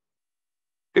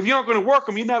 If you aren't going to work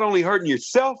them, you're not only hurting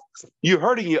yourself, you're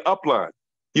hurting your upline.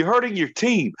 You're hurting your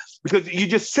team because you're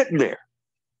just sitting there.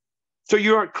 So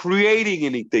you aren't creating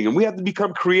anything, and we have to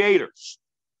become creators.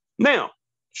 Now,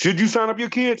 should you sign up your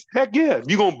kids? Heck yeah. If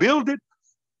you're going to build it.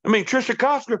 I mean, Trisha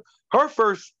Kosker, her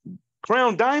first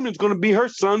crown diamond is going to be her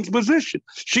son's position.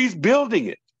 She's building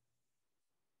it.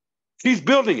 She's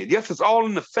building it. Yes, it's all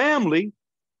in the family,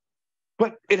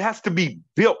 but it has to be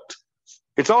built.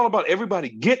 It's all about everybody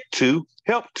get to,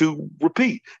 help to,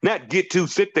 repeat. Not get to,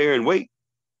 sit there and wait.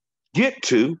 Get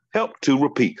to, help to,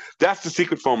 repeat. That's the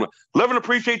secret formula. Love and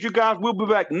appreciate you guys. We'll be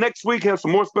back next week. Have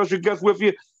some more special guests with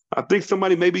you. I think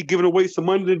somebody may be giving away some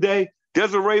money today.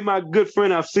 Desiree, my good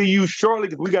friend, I'll see you shortly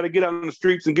because we got to get out on the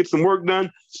streets and get some work done.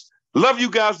 Love you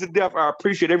guys to death. I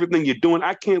appreciate everything you're doing.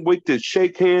 I can't wait to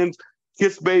shake hands,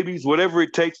 kiss babies, whatever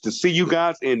it takes to see you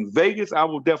guys in Vegas. I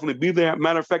will definitely be there.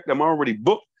 Matter of fact, I'm already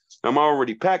booked. I'm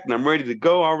already packed and I'm ready to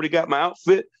go. I already got my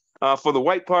outfit for the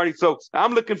white party. So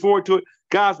I'm looking forward to it.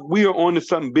 Guys, we are on to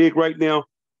something big right now.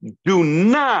 Do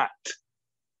not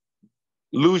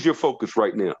lose your focus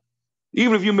right now.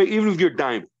 Even if you're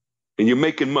diamond and you're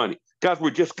making money, Guys,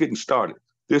 we're just getting started.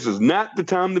 This is not the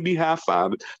time to be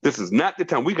high-fiving. This is not the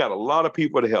time. We got a lot of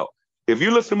people to help. If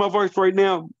you listen to my voice right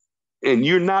now and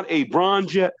you're not a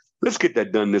bronze yet, let's get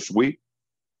that done this week.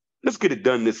 Let's get it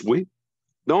done this week.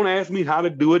 Don't ask me how to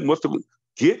do it and what's the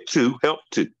get to, help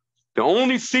to. The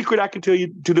only secret I can tell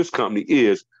you to this company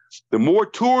is the more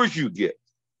tours you get,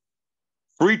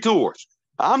 free tours.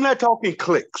 I'm not talking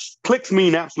clicks. Clicks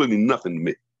mean absolutely nothing to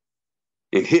me.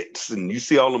 And hits, and you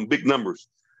see all them big numbers.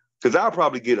 Because I'll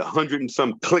probably get 100 and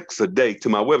some clicks a day to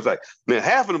my website. Now,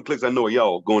 half of them clicks I know are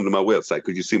y'all going to my website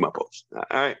because you see my posts. All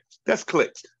right, that's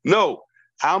clicks. No,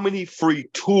 how many free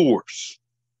tours?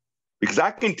 Because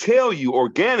I can tell you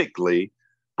organically,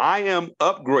 I am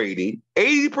upgrading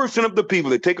 80% of the people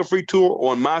that take a free tour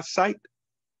on my site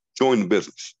join the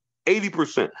business.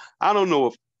 80%. I don't know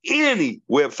if any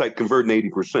website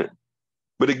converting 80%.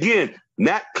 But again,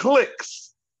 not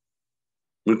clicks.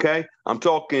 Okay? I'm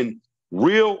talking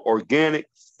real, organic,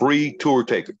 free tour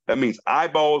taker. That means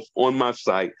eyeballs on my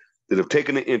site that have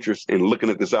taken an interest in looking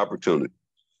at this opportunity.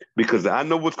 Because I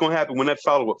know what's going to happen when that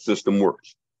follow-up system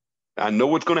works. I know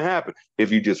what's going to happen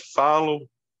if you just follow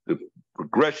the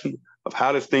progression of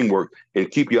how this thing works and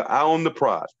keep your eye on the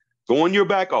prize. Go in your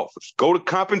back office. Go to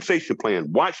compensation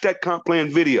plan. Watch that comp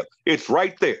plan video. It's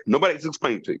right there. Nobody's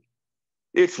explained to you.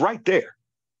 It's right there.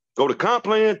 Go to comp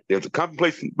plan. There's a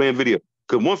compensation plan video.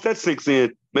 Because once that sinks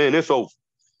in, man, it's over.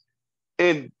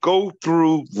 And go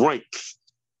through ranks.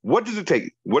 What does it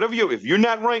take? If you're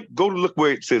not ranked, go to look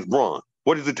where it says bronze.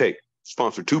 What does it take?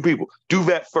 Sponsor 2 people. Do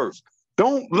that first.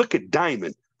 Don't look at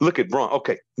diamond. Look at bronze.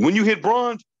 Okay, when you hit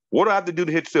bronze, what do I have to do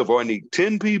to hit silver? I need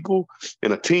 10 people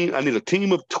and a team. I need a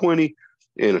team of 20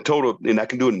 and a total, and I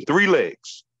can do it in 3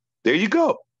 legs. There you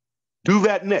go. Do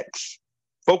that next.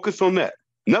 Focus on that.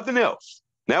 Nothing else.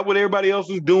 Not what everybody else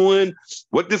is doing,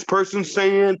 what this person's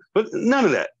saying, but none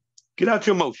of that. Get out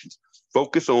your emotions.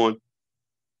 Focus on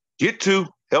get to,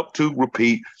 help to,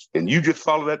 repeat, and you just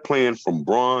follow that plan from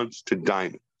bronze to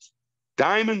diamond.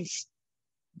 Diamonds,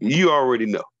 you already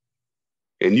know.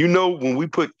 And you know when we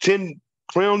put 10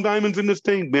 crown diamonds in this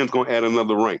thing, Ben's going to add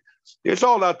another rank. It's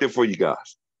all out there for you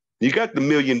guys. You got the $1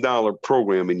 million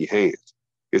program in your hands.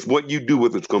 It's what you do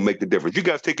with it's going to make the difference. You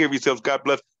guys take care of yourselves. God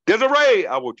bless. Desiree,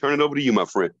 I will turn it over to you, my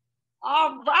friend.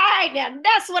 All right, now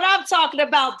that's what I'm talking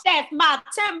about. That's my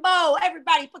Timbo.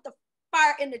 Everybody put the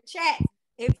fire in the chat.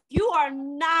 If you are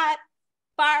not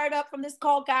fired up from this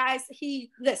call, guys,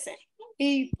 he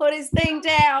put his thing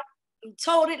down. He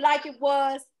told it like it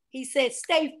was. He said,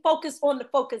 stay focused on the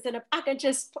focus. And if I can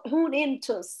just hone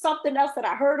into something else that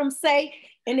I heard him say,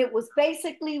 and it was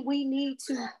basically we need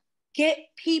to get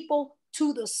people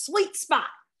to the sweet spot.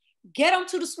 Get them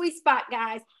to the sweet spot,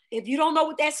 guys. If you don't know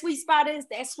what that sweet spot is,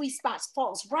 that sweet spot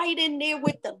falls right in there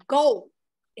with the goal.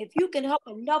 If you can help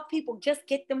enough people, just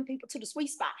get them people to the sweet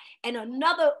spot. And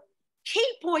another key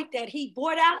point that he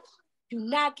brought out, do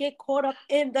not get caught up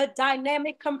in the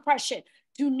dynamic compression.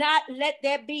 Do not let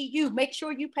that be you. Make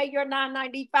sure you pay your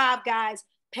 $9.95, guys.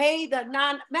 Pay the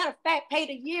matter of fact, pay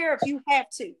the year if you have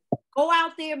to. Go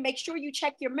out there, make sure you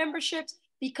check your memberships,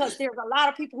 because there's a lot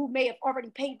of people who may have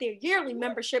already paid their yearly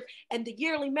membership, and the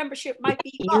yearly membership might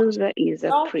be user is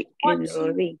a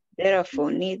pre-enrollee,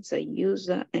 therefore needs a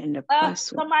user and a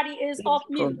password. Somebody is off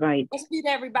mute. Let's mute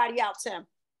everybody out, Tim.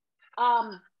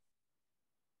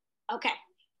 Okay,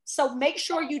 so make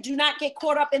sure you do not get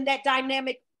caught up in that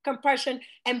dynamic compression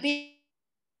and be.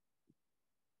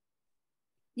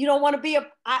 You don't want to be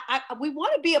we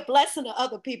want to be a blessing to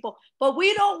other people, but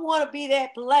we don't want to be that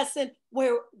blessing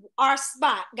where our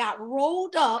spot got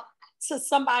rolled up to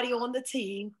somebody on the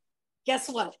team. Guess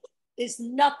what? There's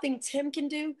nothing Tim can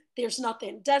do. There's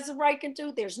nothing Desiree can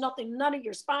do. There's nothing none of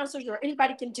your sponsors or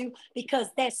anybody can do, because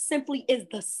that simply is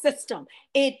the system.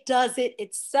 It does it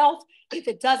itself. If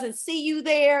it doesn't see you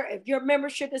there, if your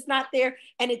membership is not there,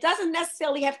 and it doesn't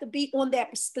necessarily have to be on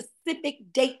that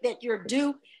specific date that you're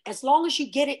due, as long as you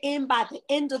get it in by the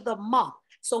end of the month.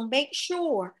 So make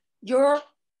sure your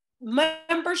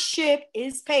membership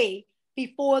is paid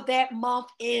before that month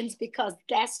ends, because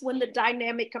that's when the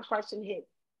dynamic compression hits.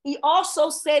 He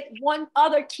also said one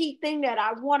other key thing that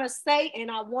I want to say and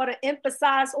I want to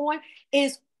emphasize on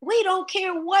is we don't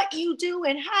care what you do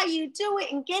and how you do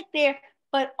it and get there,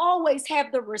 but always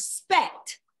have the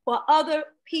respect for other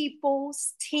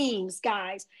people's teams,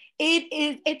 guys.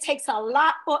 It takes a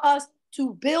lot for us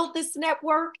to build this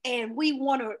network, and we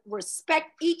want to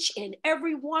respect each and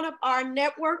every one of our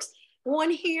networks on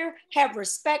here, have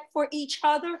respect for each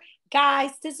other.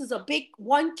 Guys, this is a big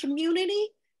one community,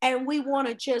 and we want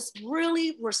to just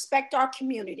really respect our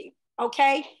community,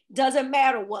 okay? Doesn't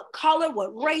matter what color,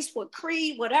 what race, what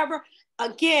creed, whatever.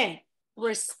 Again,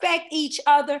 respect each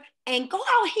other, and go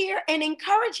out here and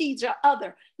encourage each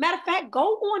other. Matter of fact, go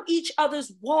on each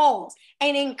other's walls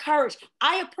and encourage.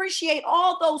 I appreciate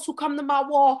all those who come to my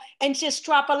wall and just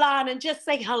drop a line and just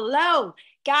say hello.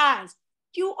 Guys,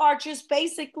 you are just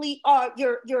basically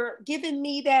you're giving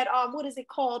me that what is it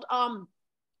called?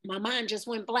 My mind just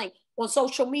went blank on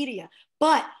social media,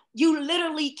 but you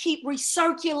literally keep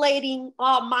recirculating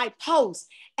my posts,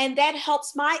 and that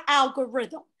helps my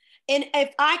algorithm. And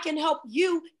if I can help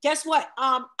you, guess what?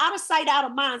 Out of sight, out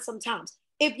of mind sometimes.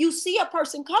 If you see a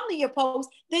person come to your post,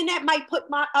 then that might put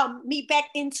my me back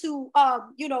into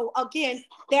again,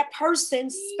 that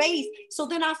person's space. So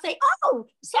then I say, oh,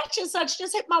 such and such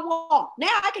just hit my wall. Now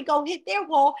I can go hit their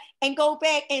wall and go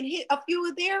back and hit a few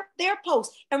of their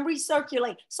posts and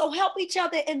recirculate. So help each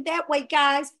other in that way,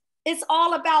 guys. It's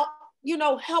all about,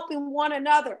 helping one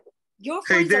another. Your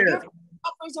friends are your friends.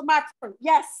 Friends are my friends.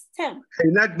 Yes, Tim. Hey,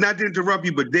 not to interrupt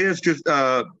you, but there's just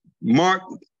Mark.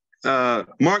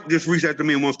 Mark just reached out to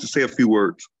me and wants to say a few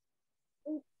words.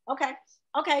 Okay.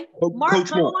 Mark,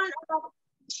 Coach Mark.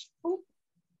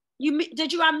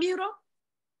 Did you unmute him?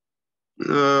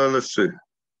 Let's see.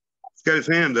 He's got his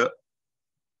hand up.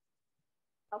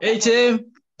 Okay. Hey,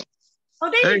 Tim. Oh,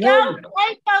 there you go.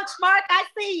 Hey, Coach Mark, I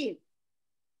see you.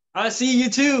 I see you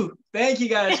too. Thank you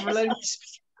guys for letting me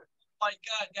speak. Oh my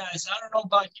God, guys, I don't know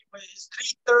about you, but it's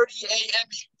 3:30 a.m.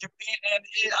 in Japan, and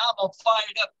I'm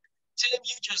fired up. Tim,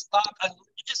 you just unlocked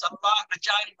a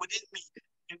giant within me.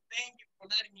 And thank you for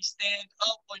letting me stand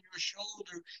up on your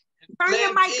shoulder and turn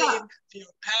your mic up to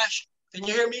your passion. Can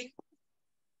you hear me?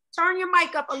 Turn your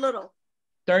mic up a little.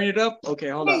 Turn it up? Okay,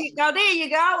 hold on. There you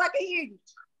go. I can hear you.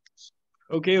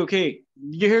 Okay.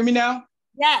 You hear me now?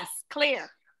 Yes, clear.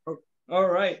 All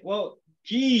right. Well,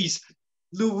 geez,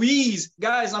 Louise,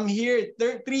 guys, I'm here at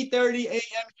 3:30 a.m.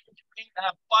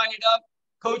 I'm fired up.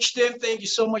 Coach Tim, thank you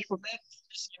so much for letting me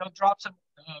just, drop some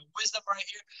wisdom right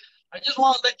here. I just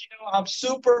want to let you know I'm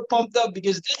super pumped up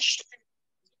because this year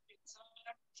is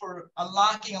time for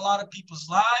unlocking a lot of people's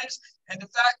lives. And the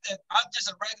fact that I'm just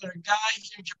a regular guy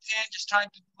here in Japan, just trying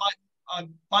to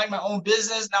mind my own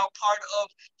business, now part of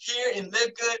here in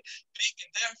LiveGood, making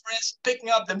a difference, picking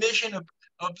up the mission of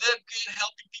LiveGood,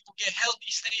 helping people get healthy,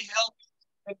 stay healthy,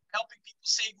 and helping people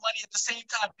save money at the same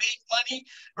time, make money,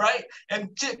 right? And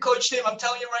Coach Tim, I'm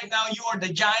telling you right now, you are the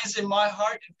giants in my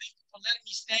heart, and thank you for letting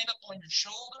me stand up on your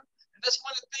shoulder. And that's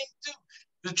one of the things too.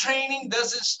 The training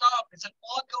doesn't stop. It's an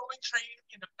ongoing training,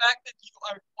 and the fact that you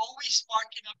are always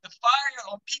sparking up the fire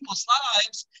on people's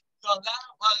lives, you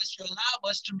allow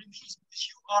us to release, because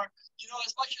you are,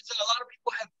 as much as a lot of people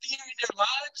have fear in their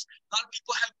lives, a lot of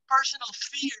people have personal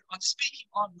fear on speaking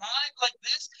online like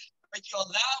this, but you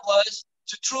allow us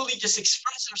to truly just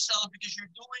express ourselves because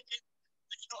you're doing it,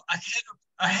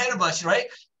 ahead of us, right?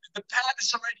 The path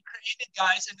is already created,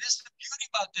 guys, and this is the beauty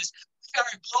about this. We are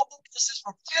a global business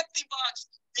for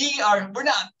 $50. We're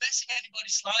not messing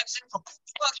anybody's lives in. For $50,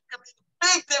 we can make a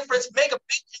big difference, make a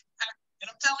big impact. And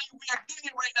I'm telling you, we are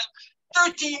doing it right now.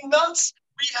 13 months,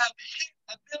 we have hit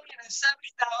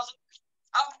 1,070,000.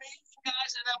 Amazing,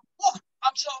 guys, and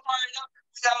I'm so fired up.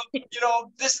 We have,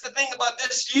 this is the thing about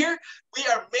this year. We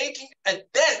are making a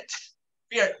dent.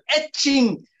 We are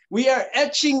etching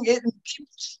it in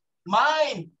people's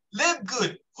mind.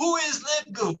 LiveGood. Who is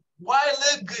LiveGood? Why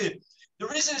LiveGood? The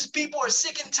reason is people are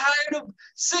sick and tired.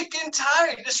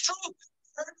 It's true.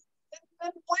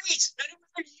 Many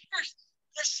years.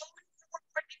 There's so many people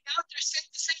working out there saying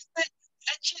the same thing.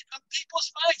 Etch it on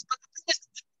people's minds. But the thing is,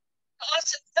 the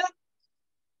concept,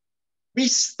 we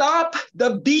stop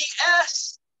the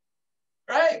BS.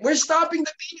 Right? We're stopping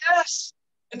the BS.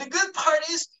 And the good part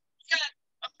is, we got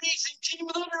amazing team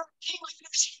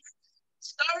leaders here.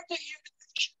 Start to hear the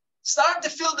mission. Start to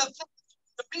feel the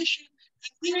mission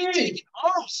and really take it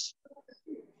arms.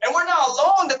 And we're not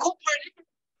alone. The cool part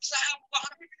is I have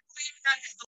 100 people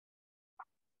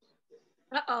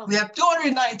here. We have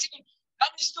 219. That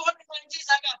means 219.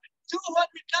 I got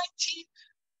 219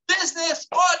 business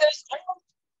partners.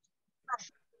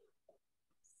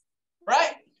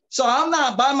 Right? So I'm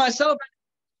not by myself. I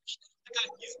got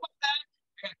you on my back.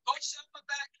 I got Coach on my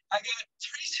back. I got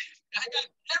Tracy. I got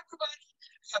everybody.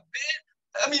 I got Ben.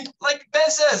 I mean, like Ben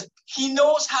says, he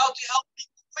knows how to help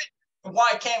people win. And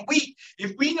why can't we?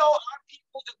 If we know our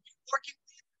people that we're working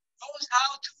with knows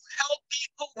how to help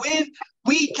people win,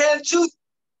 we can too.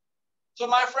 So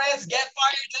my friends, get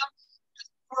fired up.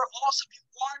 We're also being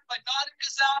warned by Nadia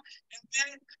Kazan. And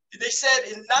then they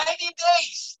said in 90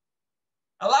 days,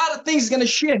 a lot of things are going to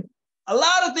shift. This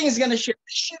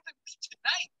shifted me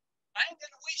tonight. I ain't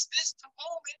going to waste this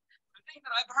moment. The thing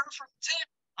that I've heard from Tim,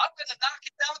 I'm going to knock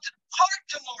it down to the park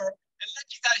tomorrow. and let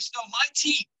you guys know my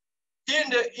team here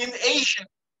in Asia,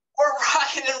 we're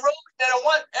rocking and rolling. And I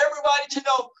want everybody to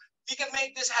know we can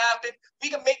make this happen. We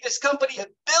can make this company $1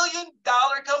 billion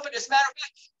company. As a matter of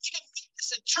fact, we can make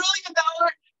this $1 trillion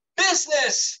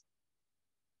business.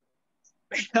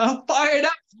 I'm fired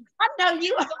up. I know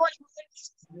you are.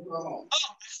 Oh.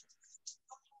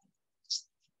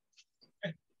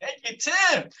 Thank you,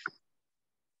 Tim.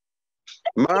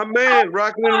 My man,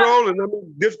 rocking and rolling. I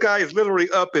mean, this guy is literally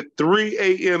up at 3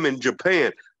 a.m. in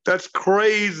Japan. That's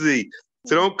crazy.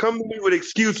 So don't come to me with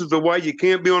excuses of why you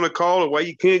can't be on a call or why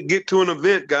you can't get to an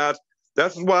event, guys.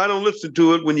 That's why I don't listen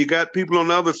to it when you got people on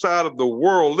the other side of the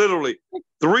world, literally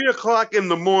 3 o'clock in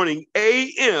the morning,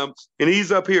 a.m., and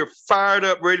he's up here fired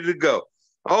up, ready to go.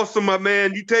 Awesome, my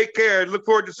man. You take care. Look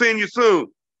forward to seeing you soon.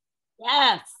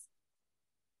 Yes.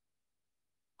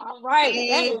 All right.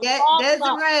 Hey,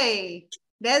 Awesome.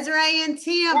 Desiree and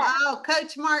Tim. Yeah. Oh,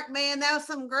 Coach Mark, man, that was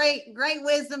some great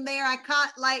wisdom there. I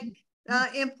caught like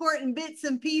important bits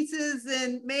and pieces,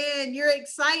 and man, your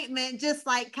excitement just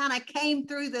like kind of came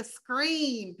through the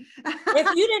screen.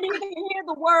 If you didn't even hear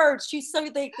the words, you saw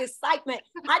the excitement.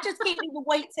 I just can't even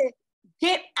wait to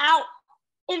get out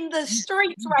in the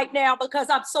streets right now because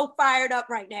I'm so fired up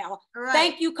right now. Right.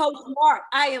 Thank you, Coach Mark.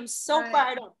 I am so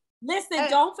fired up. Listen,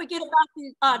 don't forget about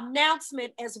the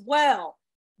announcement as well.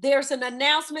 There's an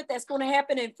announcement that's going to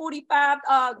happen in 45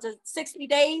 to 60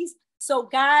 days. So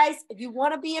guys, if you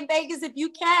want to be in Vegas, if you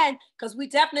can, because we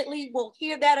definitely will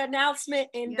hear that announcement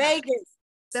in Vegas.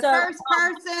 The first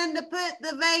person to put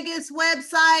the Vegas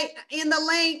website in the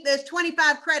link, there's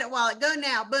 25 credit wallet. Go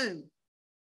now, boom.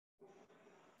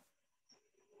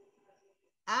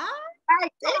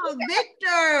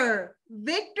 Victor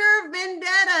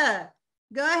Vendetta.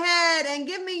 Go ahead and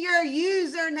give me your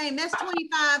username. That's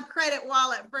 25 credit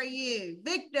wallet for you.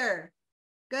 Victor,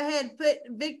 go ahead, put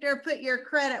your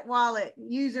credit wallet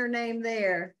username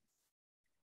there.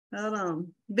 Hold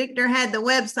on. Victor had the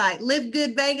website,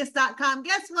 livegoodvegas.com.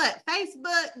 Guess what?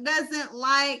 Facebook doesn't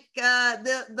like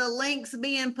the links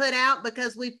being put out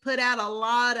because we put out a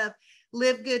lot of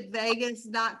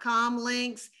livegoodvegas.com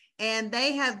links. And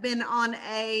they have been on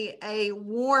a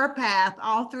war path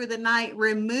all through the night,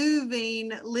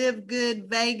 removing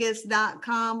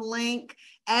livegoodvegas.com link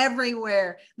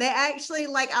everywhere. They actually,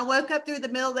 like, I woke up through the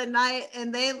middle of the night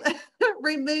and they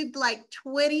removed like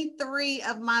 23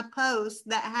 of my posts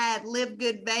that had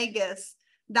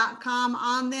livegoodvegas.com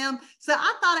on them. So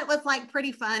I thought it was like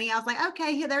pretty funny. I was like,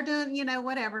 okay, they're doing,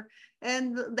 whatever.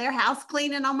 And they're house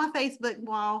cleaning on my Facebook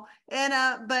wall. And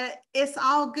but it's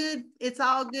all good. It's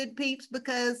all good, peeps,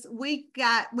 because we've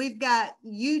got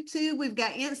YouTube, we've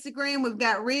got Instagram, we've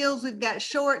got Reels, we've got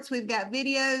Shorts, we've got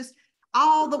videos,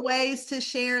 all the ways to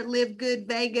share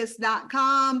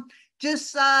livegoodvegas.com.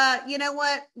 Just you know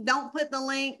what? Don't put the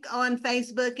link on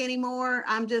Facebook anymore.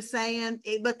 I'm just saying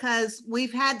it, because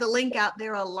we've had the link out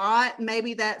there a lot.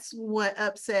 Maybe that's what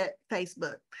upset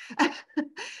Facebook.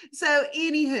 So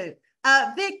anywho,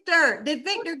 Victor, did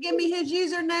Victor give me his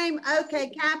username? Okay,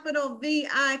 capital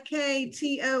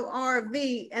VIKTORV,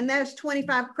 and there's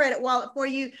 25 credit wallet for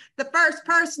you. The first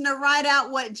person to write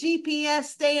out what GPS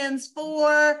stands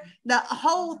for, the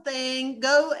whole thing,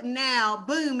 go now,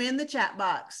 boom, in the chat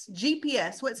box.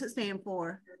 GPS, what's it stand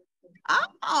for?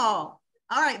 Oh, all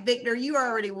right, Victor, you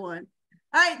already won.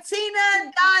 All right,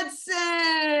 Tina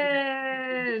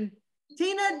Dodson.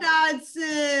 Tina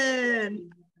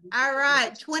Dodson. All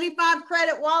right, 25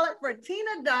 credit wallet for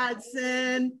Tina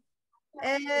Dodson.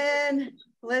 And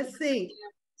let's see.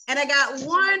 And I got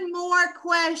one more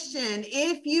question.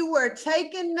 If you were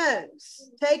taking notes,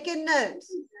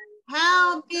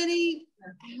 how many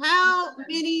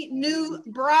new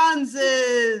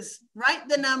bronzes? Write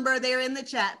the number there in the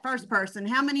chat. First person,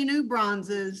 how many new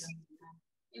bronzes?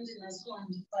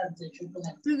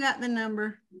 Who got the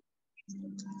number?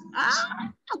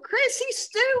 Oh, Chrissy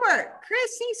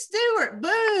Stewart,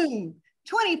 boom,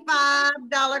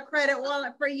 $25 credit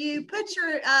wallet for you. Put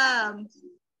your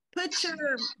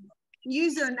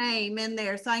username in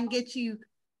there so I can get you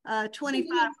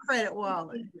 25 credit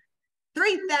wallet.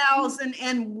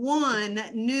 3,001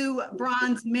 new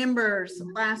bronze members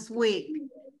last week,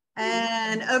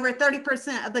 and over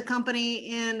 30% of the company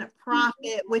in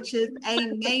profit, which is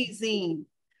amazing.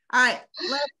 All right,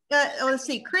 let's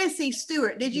see. Chrissy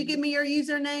Stewart, did you give me your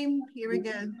username? Here we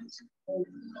go.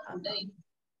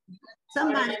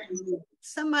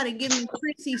 Somebody give me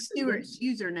Chrissy Stewart's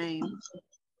username.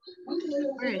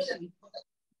 Where is she?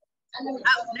 Oh,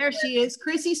 there she is,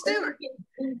 Chrissy Stewart.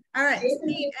 All right,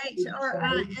 CHRISSYSTEWART.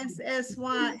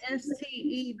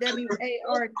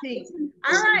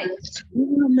 All right.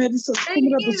 Thank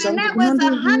you. And that was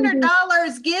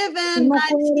 $100 given by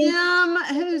Tim.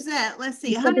 Who's that? Let's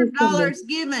see, $100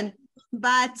 given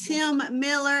by Tim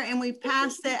Miller, and we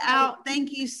passed it out.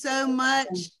 Thank you so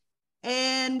much.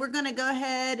 And we're going to go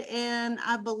ahead and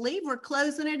I believe we're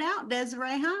closing it out,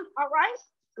 Desiree, huh? All right,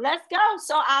 let's go.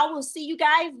 So I will see you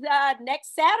guys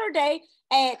next Saturday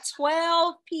at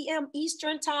 12 p.m.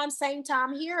 Eastern time, same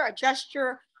time here. Adjust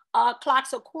your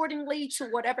clocks accordingly to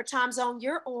whatever time zone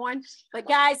you're on. But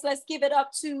guys, let's give it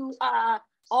up to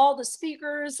all the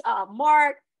speakers,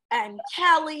 Mark and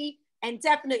Kelly, and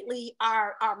definitely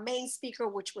our main speaker,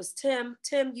 which was Tim.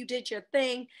 Tim, you did your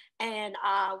thing, and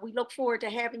we look forward to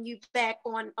having you back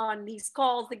on these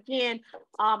calls again.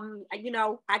 You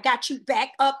know, I got you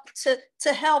back up to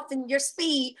health and your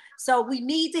speed, so we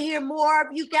need to hear more of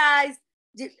you guys.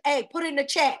 Hey, put in the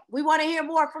chat. We want to hear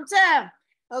more from Tim,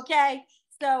 okay?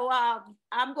 So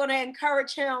I'm going to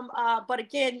encourage him, but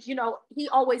again, you know, he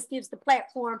always gives the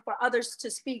platform for others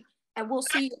to speak. And we'll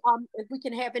see if we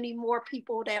can have any more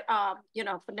people that, you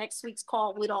know, for next week's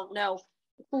call. We don't know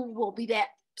who will be that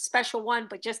special one,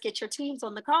 but just get your teams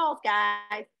on the calls,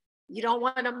 guys. You don't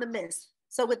want them to miss.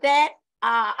 So with that,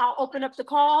 I'll open up the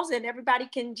calls and everybody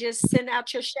can just send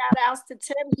out your shout outs to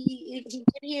Tim. He can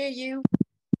hear you.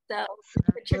 So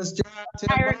put your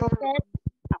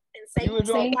and say,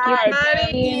 Thank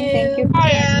bye. you, Thank you. thank you,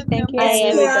 thank you,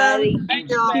 everybody. Thank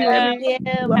you,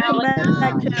 Welcome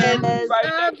back.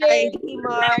 Thank you,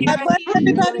 Mark. God bless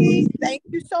everybody. Thank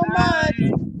you so much.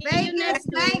 Vegas,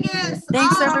 Vegas.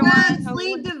 Thanks, All everyone. roads Have a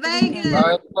lead to wonderful weekend. Vegas.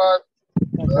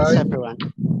 Thanks, everyone.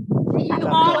 See you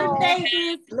all in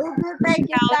Vegas.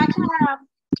 LiveGoodVegas.com.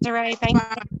 All right. Thanks.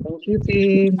 Thank you,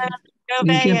 team. Go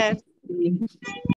Thank you. Vegas.